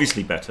just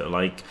obviously better.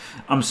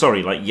 I'm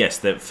sorry, yes,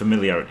 their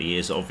familiarity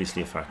is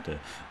obviously a factor,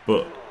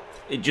 but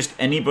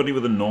anybody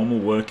with a normal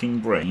working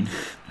brain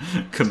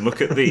can look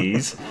at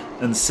these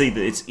and see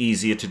that it's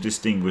easier to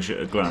distinguish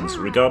at a glance,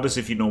 regardless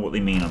if you know what they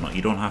mean or not.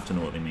 You don't have to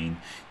know what they mean.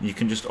 You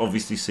can just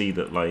obviously see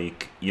that,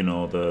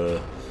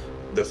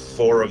 the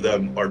four of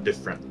them are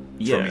different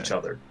from each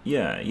other.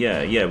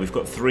 Yeah. We've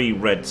got 3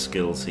 red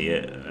skills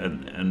here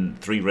and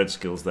 3 red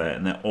skills there,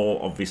 and they're all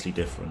obviously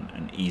different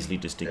and easily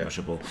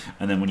distinguishable. Yeah.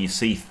 And then when you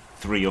see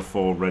 3 or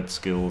 4 red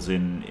skills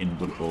in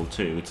Blood Bowl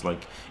 2,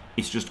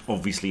 it's just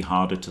obviously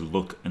harder to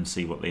look and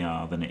see what they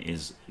are than it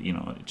is,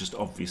 just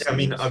obviously. I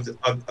mean,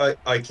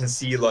 I can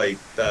see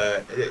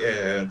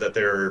that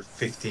there are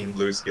 15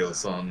 blue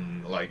skills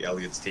on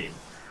Elliot's team.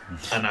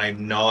 And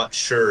I'm not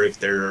sure if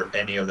there are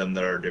any of them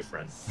that are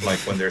different,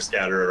 when they're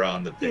scattered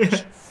around the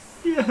pitch.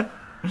 Yeah.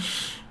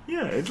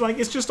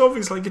 It's just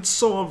obvious. It's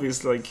so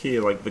obvious.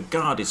 Here, the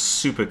guard is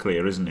super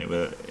clear, isn't it?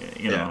 But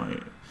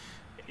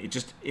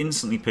just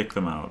instantly pick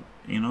them out,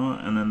 you know.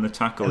 And then the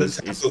tackle, and is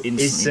instantly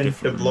isn't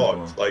different. the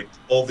block. Like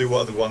all the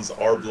other ones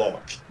are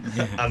block,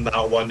 and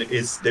that one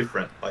is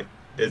different. Like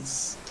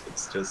it's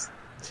just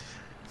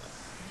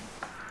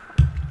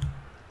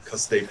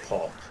because they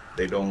pop.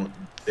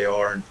 They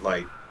aren't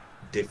like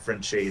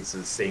different shades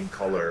of the same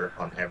color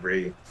on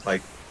every,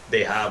 like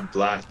they have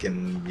black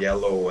and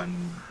yellow and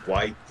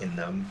white in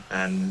them,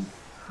 and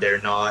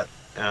they're not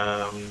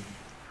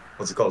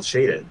what's it called,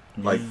 shaded.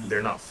 Like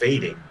they're not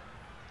fading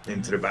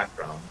into the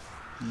background.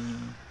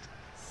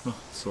 Oh,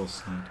 so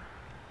sad.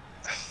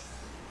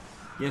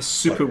 Yes,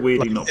 super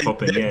weirdy not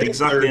popping. Yeah,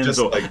 exactly.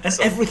 Enzo. Like and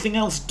everything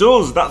else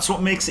does. That's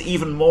what makes it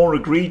even more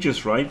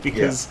egregious, right?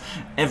 Because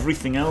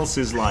everything else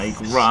is like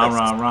rah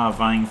rah rah,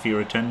 vying for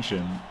your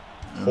attention.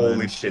 And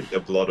holy shit! The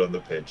blood on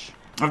the pitch.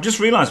 I've just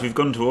realised we've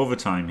gone to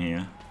overtime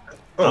here.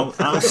 Oh.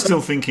 I was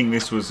still thinking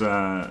this was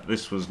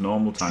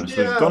normal time.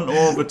 So we've gone to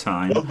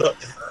overtime.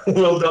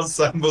 Well done,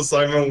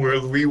 SamboSimon.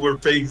 Where we were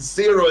paying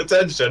zero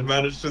attention,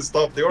 managed to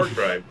stop the orc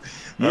drive.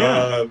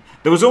 Yeah,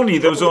 there was only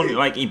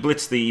like he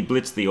blitzed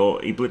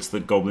the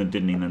goblin,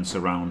 didn't he? And then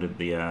surrounded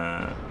the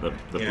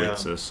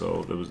blitzer.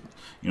 So there was,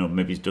 you know,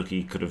 maybe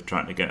Ducke could have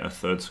tried to get a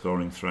third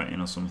scoring threat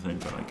in or something.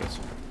 But I guess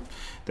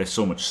they're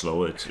so much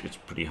slower. It's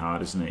pretty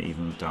hard, isn't it?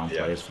 Even down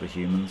players for the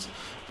humans.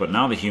 But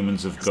now the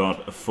humans have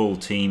got a full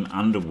team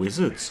and a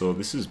wizard. So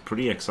this is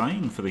pretty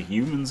exciting for the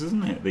humans,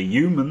 isn't it? The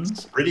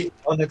humans. Pretty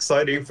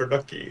unexciting for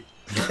Ducke.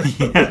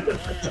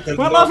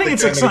 Well, I think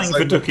it's exciting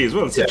for Ducke as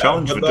well. It's a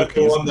challenge for Ducke.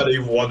 The one that he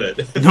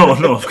wanted.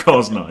 No, of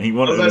course not. He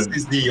wanted. Unless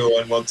he's Neo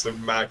and wants to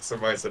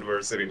maximize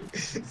adversity.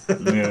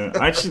 Yeah,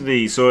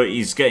 actually, so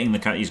he's getting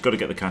the he's got to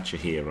get the catcher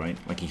here, right?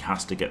 Like he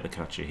has to get the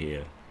catcher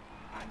here.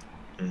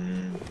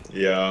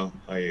 Yeah,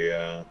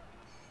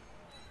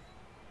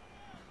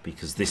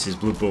 because this is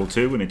Blood Bowl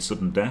 2 and it's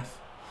sudden death.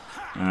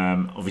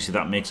 Obviously,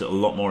 that makes it a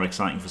lot more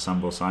exciting for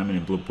SamboSimon.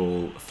 In Blood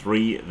Bowl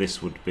 3,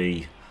 this would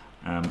be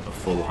a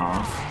full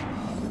half.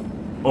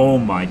 Oh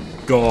my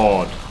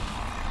god!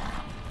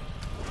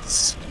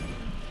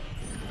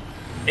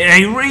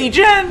 A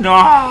regen!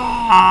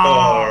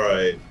 All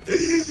right.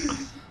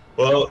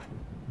 Well,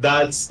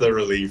 that's the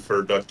relief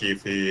for Ducke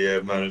if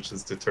he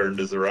manages to turn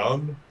this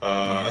around.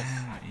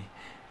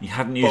 He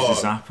hadn't used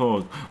his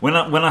Zappo. When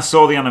I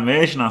saw the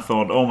animation, I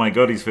thought, oh my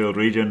god, he's failed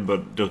regen,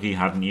 but Ducke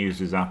hadn't used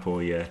his Zappo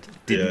yet.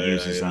 Didn't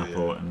use his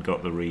Zappo and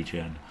got the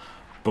regen.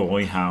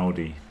 Boy,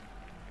 howdy.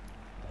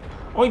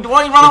 Oh, he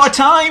ran out of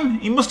time!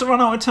 He must have run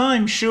out of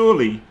time,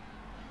 surely.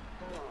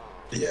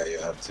 Yeah, you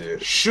have to.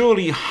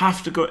 Surely you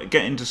have to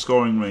get into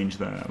scoring range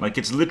there. Like,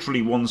 it's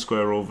literally one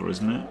square over,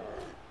 isn't it?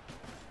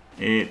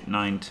 8,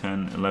 9,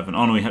 10, 11.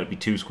 Oh no, he had to be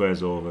 2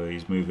 squares over.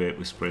 He's move 8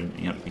 with sprint.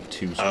 He had to be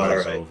 2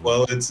 squares over.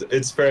 Well,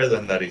 it's fair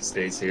then that he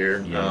stays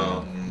here.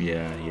 Yeah,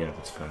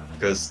 that's fair.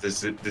 Because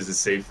this is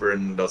safer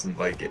and doesn't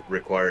like it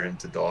require him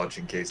to dodge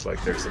in case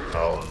like there's a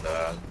POW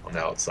on the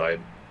outside,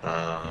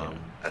 and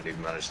he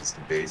manages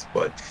to base.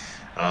 But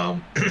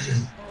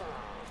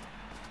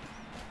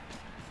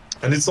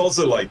and it's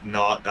also like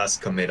not as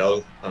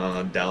committal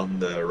down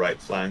the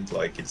right flank.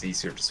 Like it's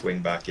easier to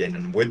swing back in,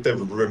 and with the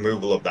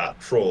removal of that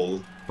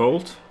troll.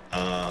 Bolt?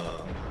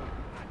 Or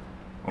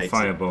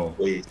fireball?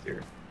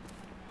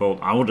 Bolt.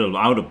 I would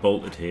have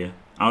bolted here.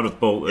 I would have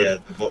bolted. Yeah,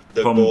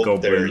 the Pom bolt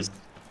Goblin there is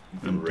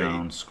and great.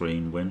 down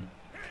screen win.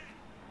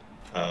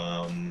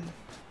 The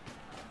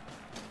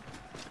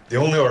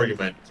only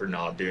argument for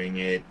not doing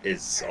it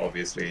is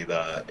obviously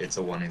that it's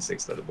a 1 in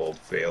 6 that the bolt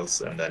fails,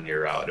 and then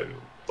you're out of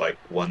like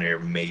one of your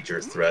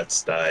major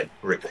threats that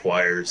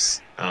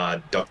requires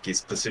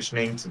Ducke's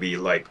positioning to be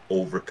like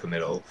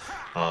overcommittal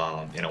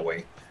in a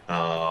way.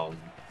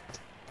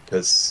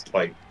 Because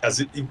like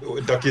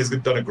Ducke has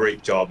done a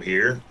great job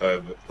here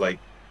of like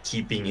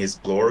keeping his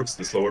blorks,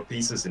 the slower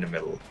pieces, in the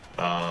middle,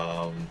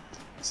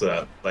 so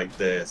that like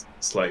the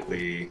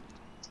slightly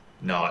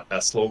not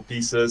as slow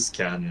pieces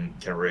can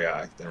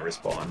react and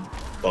respond.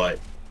 But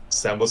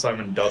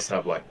SamboSimon does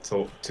have like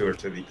 2 or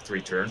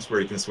 3 turns where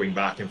he can swing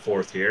back and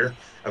forth here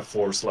and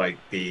force like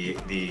the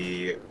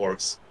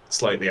orcs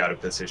slightly out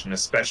of position,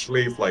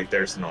 especially if like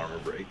there's an armor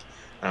break.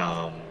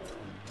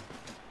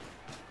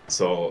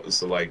 So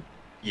like,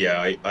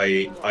 yeah,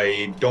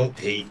 I don't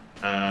hate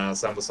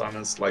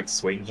SamboSimon's like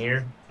swing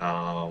here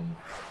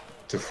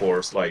to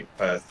force like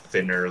a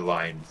thinner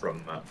line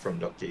from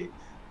Ducke.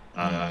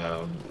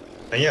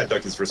 And yeah,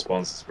 Ducke's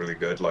response is really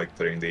good, like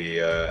putting the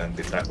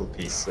tackle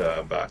piece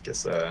back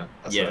as a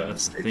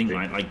that's the thing,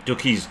 right? Like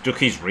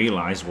Ducke's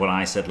realised what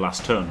I said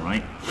last turn,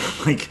 right?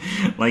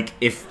 like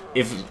if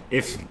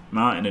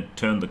Martin had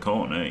turned the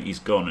corner, he's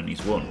gone and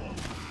he's won.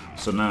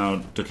 So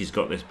now Ducke's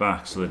got this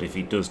back, so that if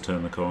he does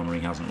turn the corner,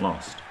 he hasn't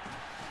lost.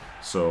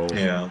 So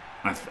yeah,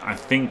 I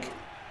think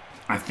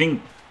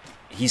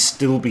he's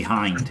still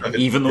behind,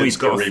 even though he's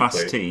got a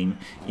fast team.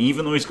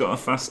 Even though he's got a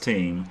fast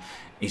team,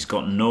 he's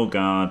got no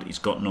guard. He's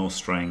got no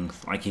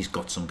strength. Like he's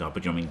got some guard,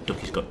 but I mean,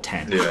 Ducke's got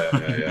 10.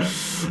 Yeah.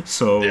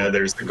 So yeah,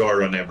 there's the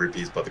guard on every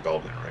piece but the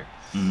goblin, right?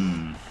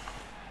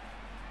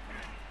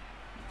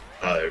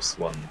 There's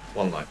one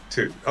line,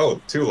 two.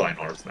 Oh, two line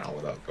arms now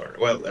without guard.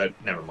 Well,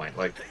 never mind.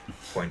 Like,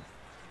 point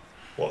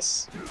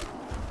was.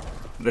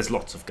 There's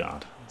lots of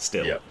guard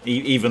still. Yeah.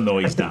 Even though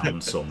he's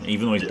down some.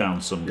 Even though he's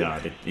down some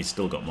guard, he's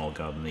still got more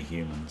guard than the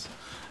humans.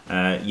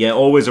 Yeah,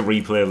 always a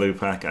replay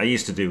Lupac. I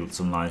used to do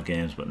some live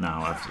games, but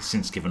now I've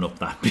since given up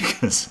that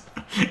because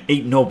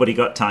ain't nobody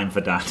got time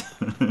for that.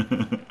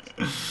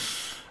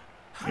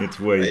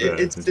 It's way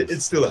better.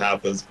 It still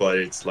happens, but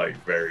it's like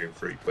very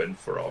infrequent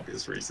for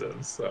obvious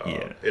reasons. So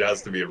Yeah. it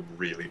has to be a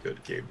really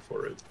good game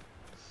for it.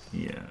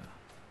 Yeah.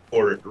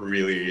 Or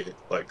really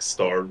like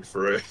starved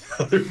for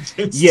other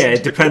things. Yeah,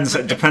 it depends.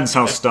 It depends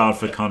how starved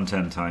for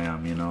content I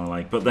am, you know.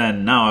 Like, but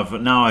then now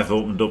I've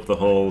opened up the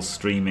whole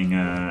streaming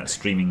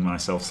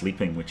myself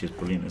sleeping, which is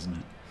brilliant,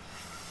 isn't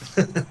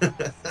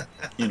it?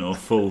 You know,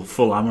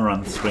 full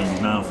Amaranth streams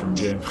now from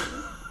Jim.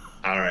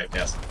 All right,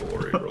 yes,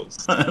 4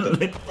 rolls. I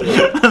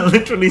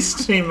literally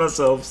stream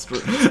myself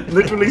streaming,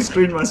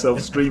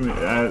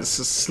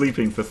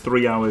 sleeping for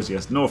 3 hours.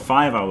 Yes, no,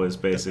 5 hours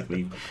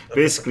basically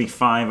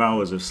 5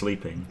 hours of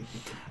sleeping,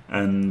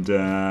 and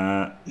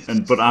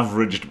but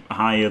averaged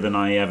higher than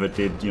I ever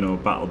did, you know,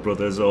 Battle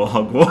Brothers or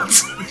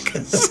Hogwarts.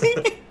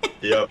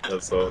 Yep,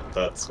 that's what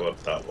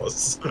that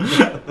was.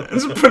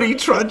 It's pretty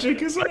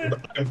tragic, isn't it?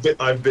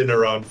 I've been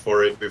around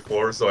for it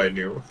before, so I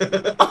knew.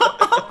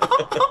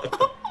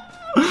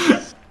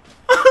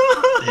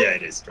 Yeah,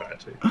 it is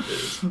tragic. It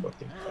is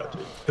fucking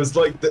tragic. Because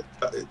like,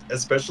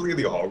 especially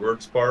the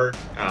Hogwarts part,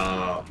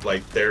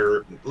 like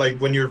they're like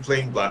when you're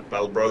playing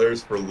Battle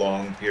Brothers for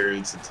long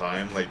periods of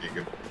time, like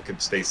you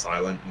could stay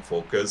silent and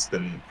focused,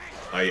 and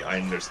I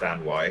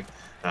understand why.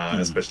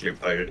 Especially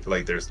if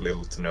like there's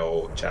little to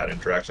no chat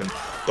interaction.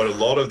 But a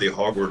lot of the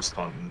Hogwarts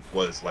content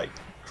was like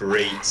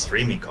great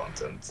streaming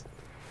content.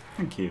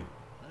 Thank you.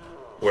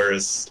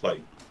 Whereas like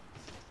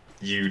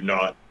you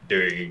not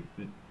doing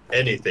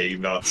anything,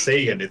 not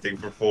saying anything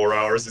for 4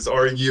 hours is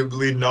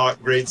arguably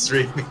not great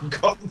streaming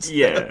content.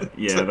 Yeah,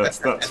 that's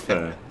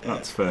fair.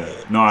 That's fair.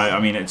 No, I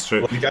mean it's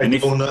true. Like, I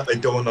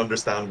don't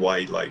understand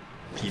why like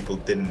people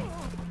didn't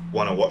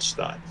want to watch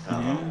that.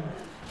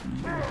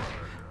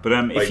 But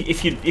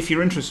if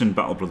you're interested in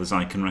Battle Brothers,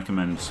 I can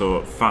recommend.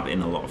 So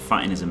Fatin, a lot of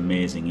Fatin is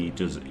amazing. He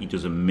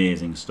does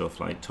amazing stuff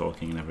like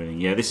talking and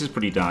everything. Yeah, this is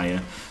pretty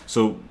dire.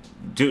 So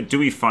do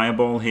we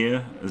fireball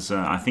here? As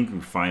I think we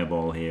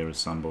fireball here as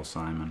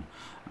SamboSimon.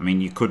 I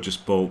mean, you could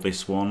just bolt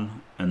this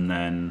one and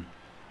then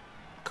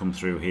come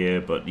through here,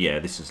 but yeah,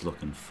 this is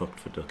looking fucked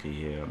for Ducke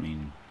here. I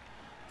mean,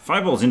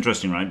 fireball's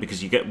interesting, right?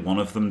 Because you get one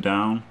of them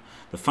down.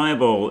 The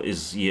fireball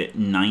is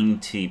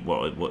 90.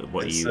 What are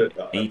you?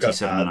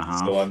 87.5.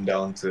 So I'm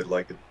down to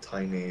like a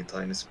tiny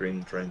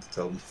screen trying to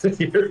tell them what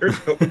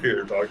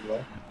you're talking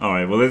about. All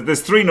right. Well,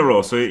 there's 3 in a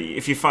row. So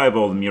if you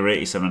fireball them, you're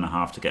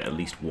 87.5 to get at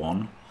least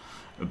one.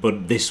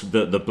 But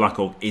the Black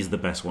Oak is the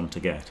best one to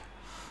get.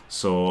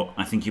 So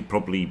I think you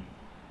probably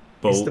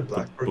bolt the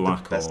Black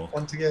Oak.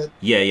 One to get?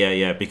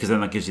 Yeah. Because then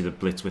that gives you the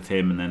blitz with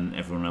him, and then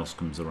everyone else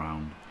comes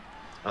around.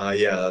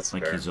 Yeah, that's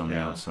like fair. He's on the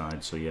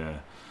outside. So yeah.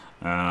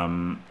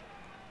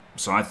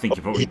 So I think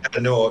you probably...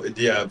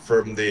 Yeah,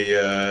 from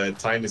the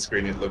tiny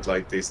screen, it looked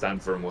like the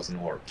stand firm was an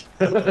orc.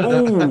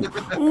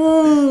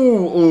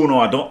 Ooh, no,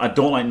 I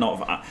don't like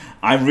not...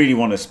 I really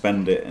want to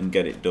spend it and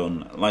get it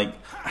done. Like,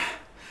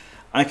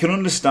 I can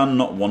understand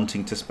not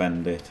wanting to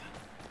spend it,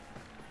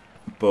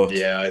 but...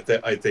 Yeah,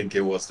 I think it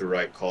was the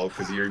right call,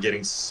 because you're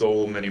getting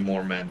so many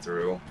more men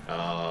through.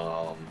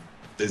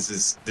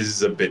 This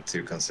is a bit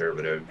too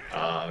conservative,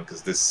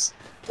 because this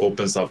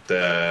opens up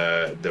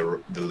the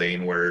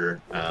lane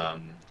where...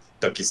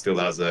 Ducke still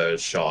has a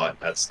shot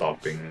at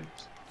stopping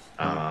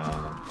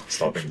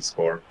the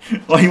score.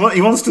 Well,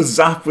 he wants to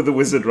zap with the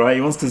wizard, right?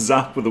 He wants to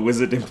zap with the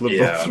wizard in Blood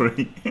Bowl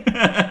 3.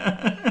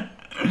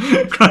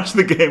 Crash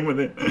the game with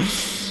it.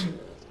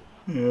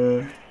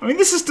 Yeah. I mean,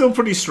 this is still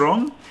pretty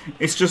strong.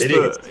 It's just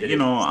that, you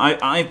know,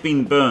 I've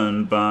been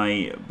burned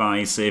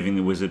by saving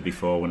the wizard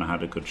before when I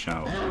had a good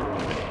shout.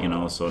 You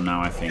know, so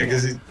now I think...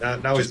 Because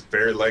now he's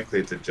very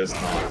likely to just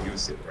not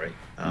use it, right?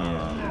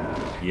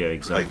 Yeah,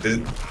 exactly.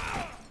 Like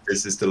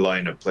this is the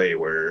line of play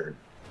where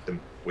the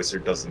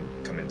wizard doesn't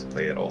come into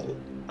play at all.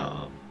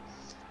 I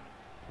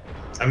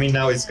mean,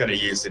 now he's gonna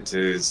use it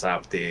to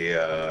zap the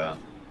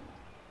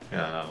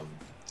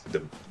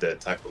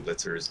tackle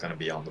blitzer is gonna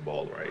be on the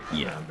ball, right?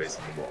 Yeah, based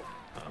on the ball.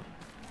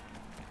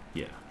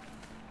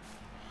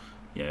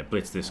 Yeah,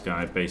 blitz this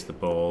guy, base the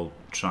ball,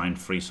 try and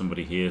free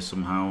somebody here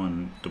somehow,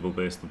 and double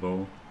base the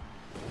ball.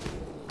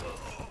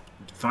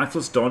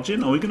 5+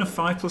 dodging? Are we gonna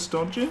 5+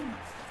 dodging?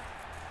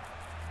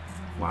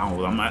 Wow,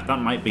 that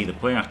might be the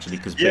play actually,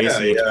 because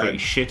basically it's pretty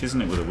shit,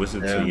 isn't it, with a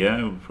wizard? So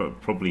yeah,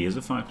 probably is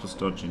a 5+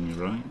 dodging.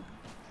 You're right.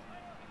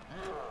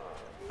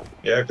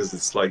 Yeah, because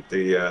it's like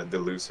the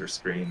looser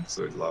screen,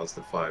 so it allows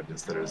the 5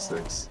 instead of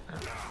 6.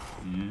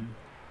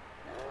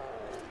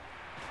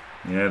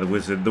 Yeah, the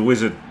wizard.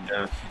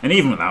 Yeah. And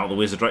even without the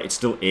wizard, right, it's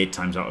still 8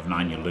 times out of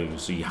 9 you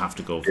lose, so you have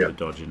to go for the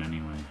dodging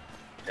anyway.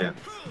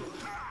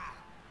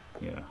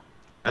 Yeah.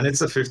 And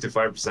it's a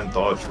 55%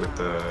 dodge with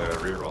the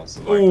reroll,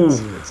 so like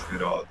it's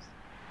good odds.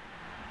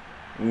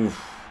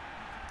 Oof.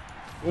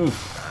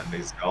 Oof. And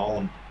he's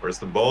gone. Where's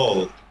the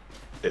ball?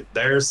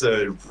 There's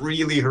a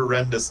really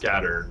horrendous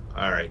scatter.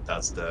 All right,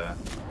 that's the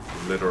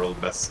literal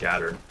best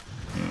scatter.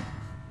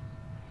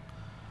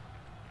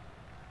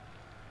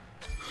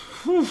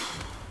 Yeah.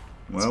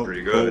 Well,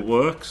 pretty good. It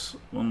works.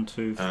 1,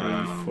 2, 3,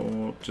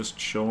 4. Just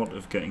short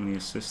of getting the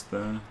assist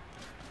there.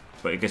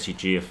 But I guess you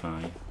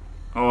GFI.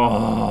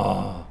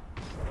 Oh.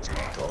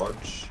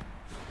 Dodge.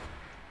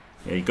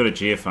 Yeah, you got to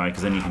GFI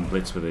because then you can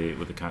blitz with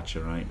the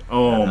catcher, right?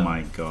 Oh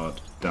my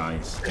god,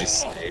 diced.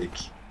 Mistake.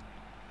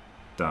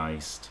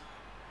 Diced.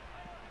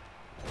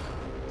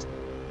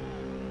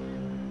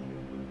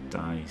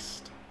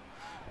 Diced.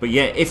 But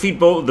yeah, if he'd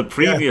bolted the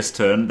previous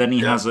turn, then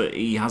he has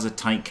a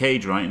tight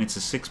cage, right? And it's a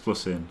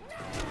 6+ in.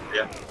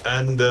 Yeah,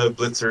 and the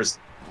blitzer's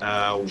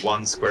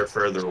 1 square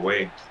further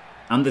away.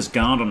 And there's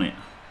guard on it.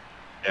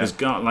 Yeah. There's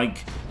guard,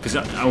 like, because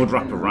I would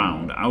wrap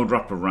around. I would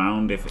wrap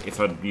around if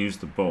I'd used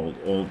the bolt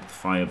or the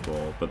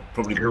fireball, but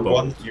probably you're the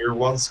bolt. You're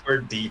 1 square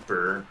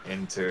deeper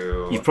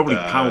into. You've probably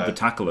powered the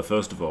tackler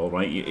first of all,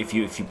 right? If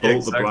you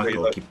bolt the black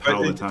oak, you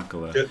power the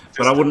tackler.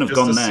 But I wouldn't have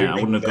gone there. I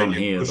wouldn't have gone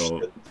here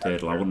though,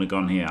 Dadel. I wouldn't have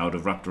gone here. I would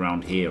have wrapped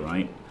around here,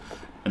 right?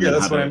 And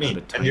that's what I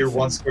mean. And you're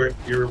 1 square.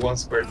 You're 1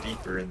 square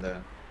deeper in the.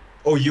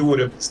 Oh, you would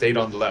have stayed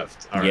on the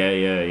left. All right.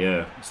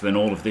 Yeah. So then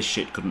all of this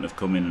shit couldn't have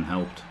come in and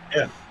helped.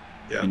 Yeah.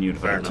 Yeah. And you'd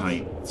have had a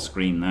tight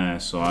screen there.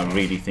 So I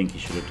really think he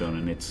should have done.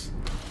 And it's,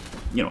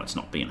 it's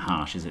not being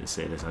harsh, is it, to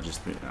say this? I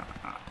just think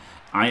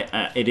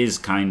it is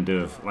kind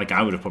of like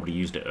I would have probably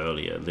used it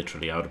earlier.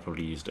 Literally, I would have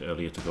probably used it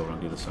earlier to go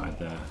around the other side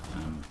there.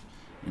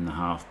 In the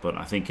half, but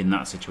I think in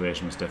that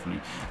situation was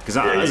definitely because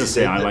as I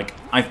say,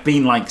 I've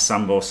been like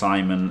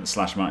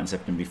SamboSimon / Martin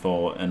Septon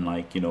before, and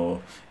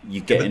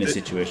you get in a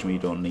situation where you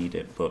don't need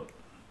it, but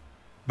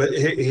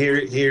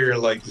here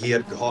like he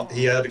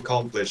had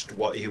accomplished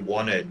what he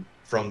wanted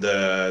from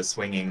the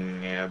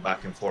swinging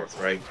back and forth,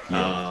 right?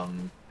 Yeah.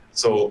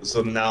 So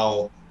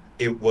now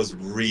it was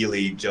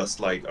really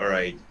just like, all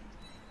right,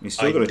 you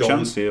still got a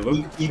chance here,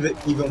 look.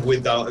 Even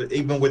with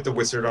the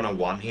wizard on a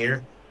 1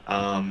 here.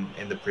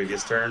 In the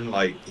previous turn,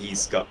 like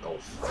he's got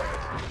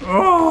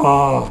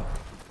Oh.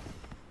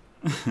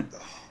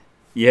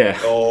 Yeah.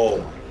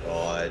 Oh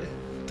god.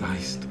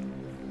 Diced.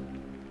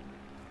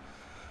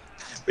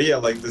 But yeah,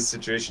 like this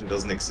situation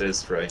doesn't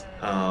exist, right?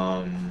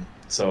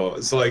 So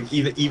like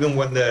even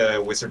when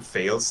the wizard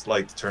fails,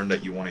 like the turn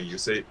that you want to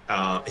use it,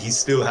 he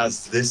still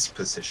has this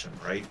position,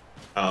 right?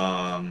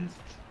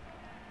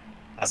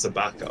 As a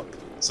backup.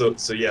 So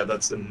yeah,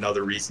 that's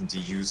another reason to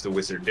use the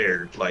wizard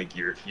there. Like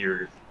you're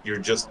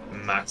just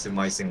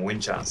maximizing win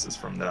chances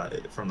from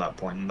that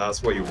point, and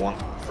that's what you want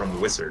from the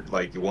wizard.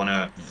 Like you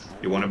wanna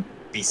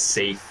be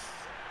safe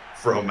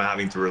from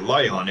having to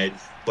rely on it,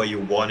 but you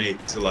want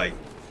it to like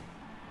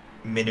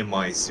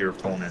minimize your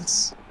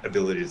opponent's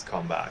ability to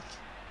come back.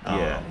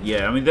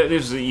 Yeah. I mean,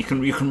 you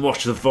can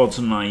watch the VODs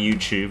on my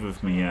YouTube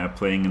of me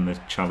playing in the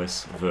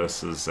Chalice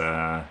versus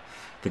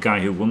the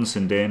guy who won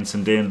Sindane.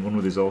 Sindane won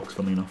with his orcs,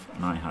 funnily enough,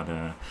 and I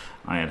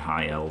had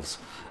high elves,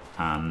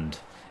 and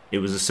it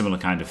was a similar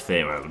kind of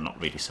thing. Well,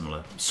 not really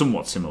similar,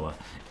 somewhat similar,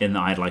 in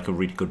that I had like a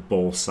really good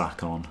ball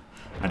sack on.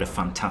 I had a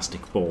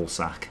fantastic ball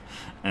sack,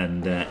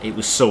 and it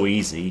was so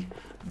easy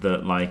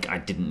that like I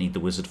didn't need the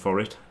wizard for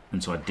it,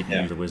 and so I didn't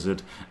use the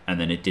wizard, and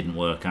then it didn't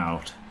work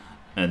out,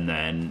 and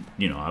then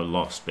I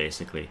lost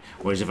basically.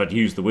 Whereas if I'd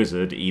used the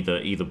wizard,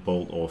 either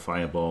bolt or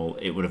fireball,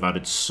 it would have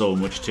added so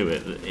much to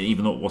it that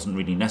even though it wasn't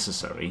really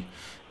necessary,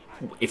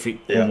 if it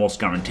almost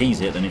guarantees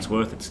it, then it's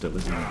worth it still,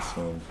 isn't it?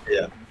 So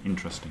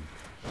interesting.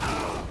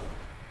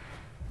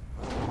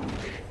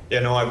 Yeah,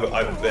 no,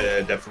 I've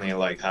definitely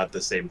like had the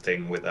same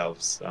thing with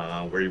elves,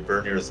 where you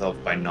burn yourself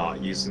by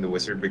not using the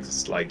wizard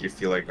because like you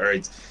feel like, all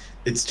right,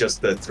 it's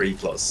just the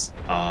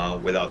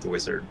 3+ without the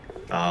wizard,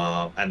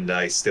 and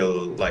I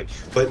still like,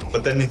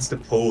 but then it's the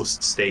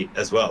post state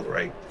as well,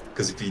 right?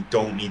 Because if you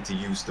don't need to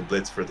use the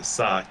blitz for the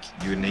sack,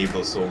 you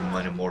enable so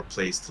many more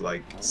plays to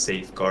like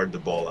safeguard the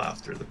ball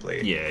after the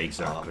play. Yeah,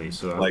 exactly.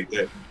 So like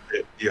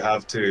you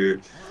have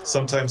to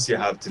sometimes you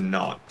have to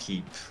not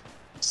keep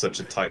such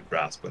a tight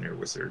grasp on your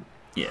wizard.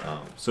 Yeah.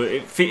 So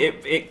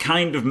it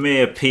kind of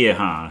may appear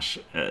harsh,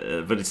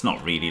 but it's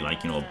not really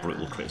like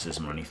brutal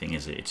criticism or anything,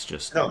 is it? It's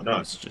just no.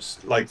 It's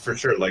just like for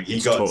sure. Like he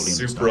got totally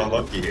super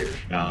unlucky here.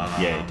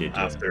 Yeah, he did.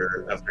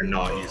 After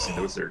not using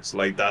the wizards,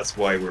 like that's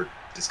why we're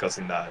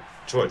discussing that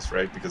choice,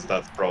 right? Because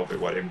that's probably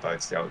what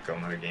impacts the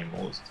outcome of the game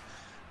most.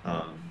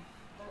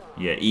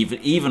 Yeah,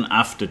 even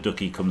after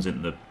Ducke comes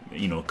in,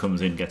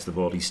 gets the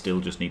ball, he still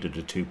just needed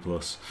a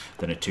 2+,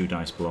 then a 2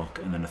 dice block,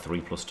 and then a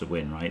 3+ to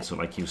win, right? So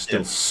like he was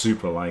still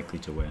super likely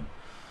to win,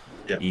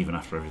 even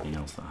after everything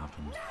else that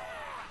happened.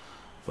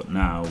 But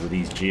now with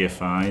these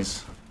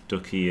GFIs,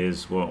 Ducke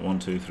is what 1,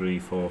 2, 3,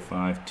 4,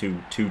 5,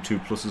 2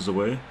 2+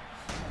 away.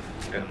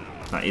 Yeah.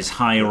 That is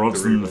higher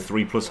odds than the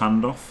 3+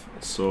 handoff.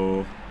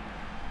 So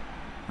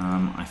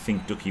I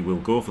think Ducke will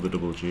go for the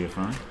double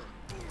GFI.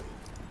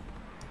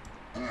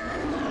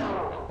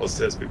 What's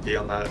the SPP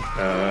on that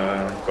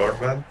guard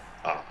man?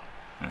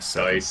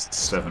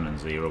 7 and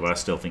 0, but I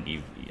still think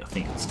he'll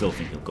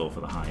go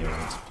for the higher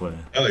odds player.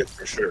 Oh,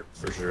 for sure.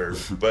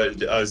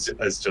 But I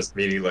was just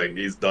meaning like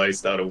he's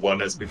diced out of 1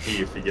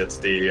 SPP if he gets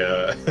the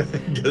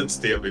gets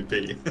the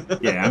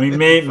MVP. Yeah, I mean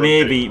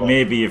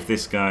maybe if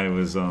this guy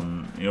was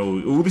on,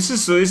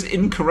 this is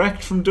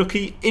incorrect from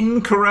Ducke.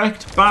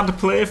 Incorrect, bad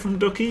play from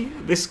Ducke.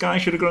 This guy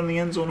should have gone in the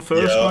end zone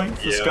first, right?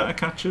 For scatter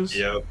catches.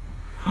 Yep.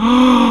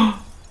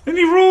 And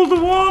he rolled the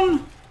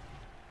 1.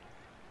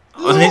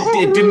 And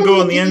it didn't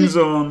go in the end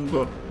zone,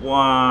 but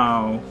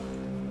wow.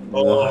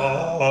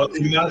 Oh,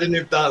 imagine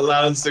if that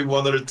lands in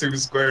 1 of the 2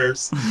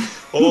 squares.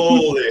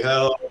 Holy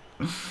hell.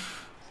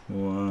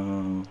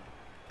 Wow.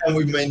 And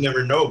we may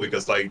never know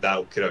because like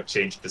that could have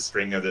changed the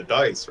string of the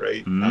dice,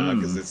 right?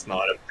 Because it's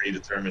not a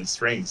predetermined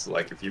string. So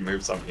like if you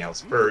move something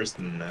else first,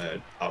 then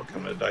the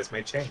outcome of the dice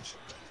may change.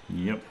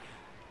 Yep.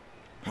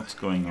 What's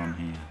going on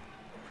here?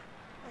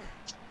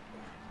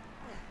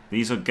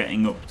 These are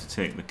getting up to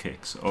take the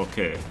kicks.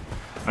 Okay.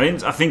 I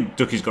think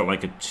Ducky's got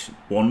like a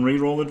 1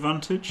 reroll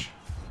advantage.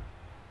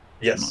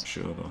 Yes. I'm not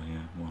sure though.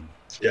 Yeah, 1.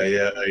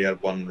 Yeah. He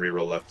had 1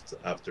 reroll left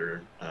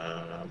after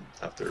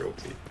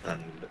OT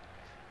and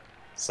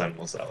Simon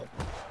was out.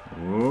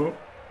 Whoa.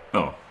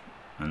 Oh,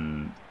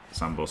 and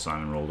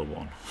SamboSimon rolled a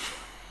 1.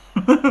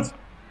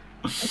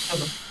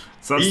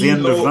 So that's the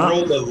end of that. He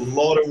rolled a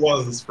lot of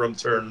 1s from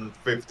turn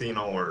 15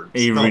 onwards.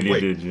 He really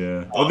did,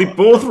 yeah. Oh, they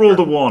both rolled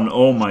a 1.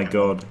 Oh my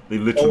god. They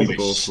literally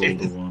both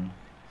rolled a 1.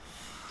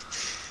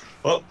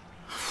 Well.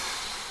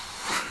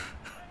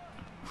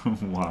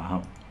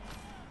 Wow.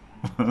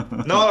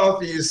 Not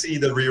often you see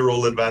the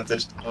reroll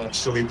advantage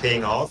actually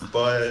paying off,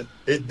 but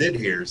it did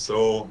here,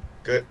 so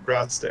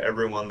congrats to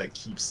everyone that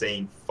keeps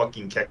saying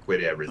fucking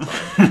Kekwit every time.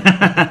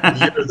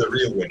 You're the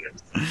real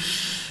winners.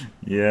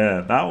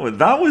 Yeah,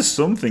 that was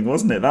something,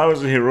 wasn't it? That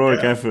was a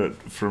heroic effort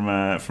from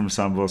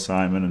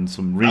SamboSimon and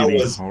some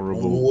really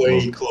horrible.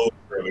 Way closer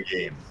of a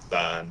game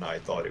than I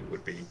thought it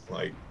would be.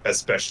 Like,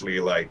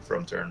 especially like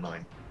from turn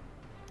 9.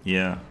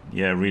 Yeah,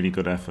 really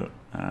good effort.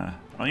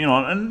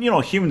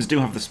 Humans do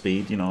have the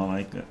speed.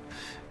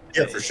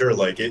 Yeah, for sure.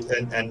 Like it,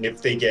 and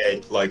if they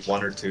get like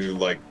 1 or 2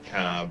 like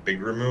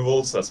big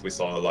removals, as we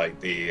saw, like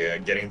the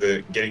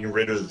getting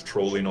rid of the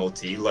trolling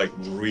OT, like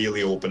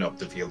really open up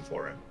the field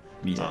for him.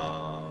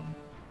 Yeah.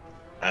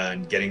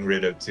 And getting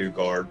rid of 2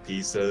 guard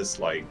pieces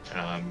like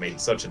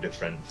made such a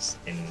difference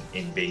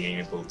in being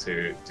able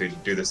to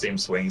do the same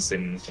swings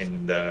in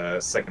the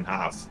second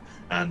half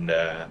and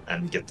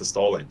get the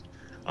stall in,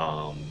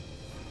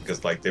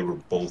 because like they were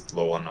both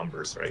low on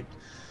numbers, right?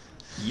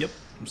 Yep.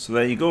 So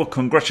there you go.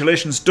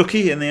 Congratulations, Ducke,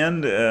 in the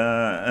end.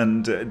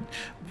 And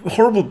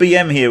horrible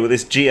BM here with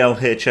this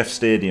GLHF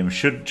stadium.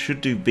 Should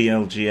do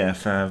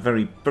BLGF.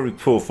 Very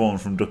poor form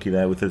from Ducke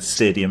there with his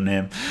stadium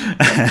name.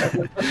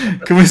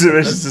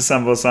 Commiserations to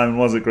SamboSimon.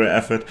 Was a great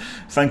effort.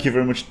 Thank you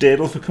very much,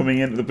 Dadel, for coming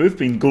into the booth.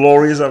 Been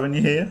glorious having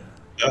you here.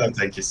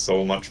 Thank you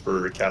so much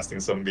for casting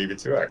some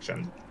BB2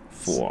 action.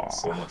 Wow.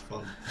 So much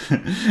fun.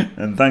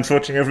 And thanks for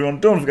watching, everyone.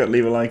 Don't forget to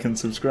leave a like and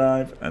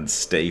subscribe. And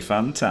stay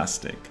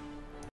fantastic.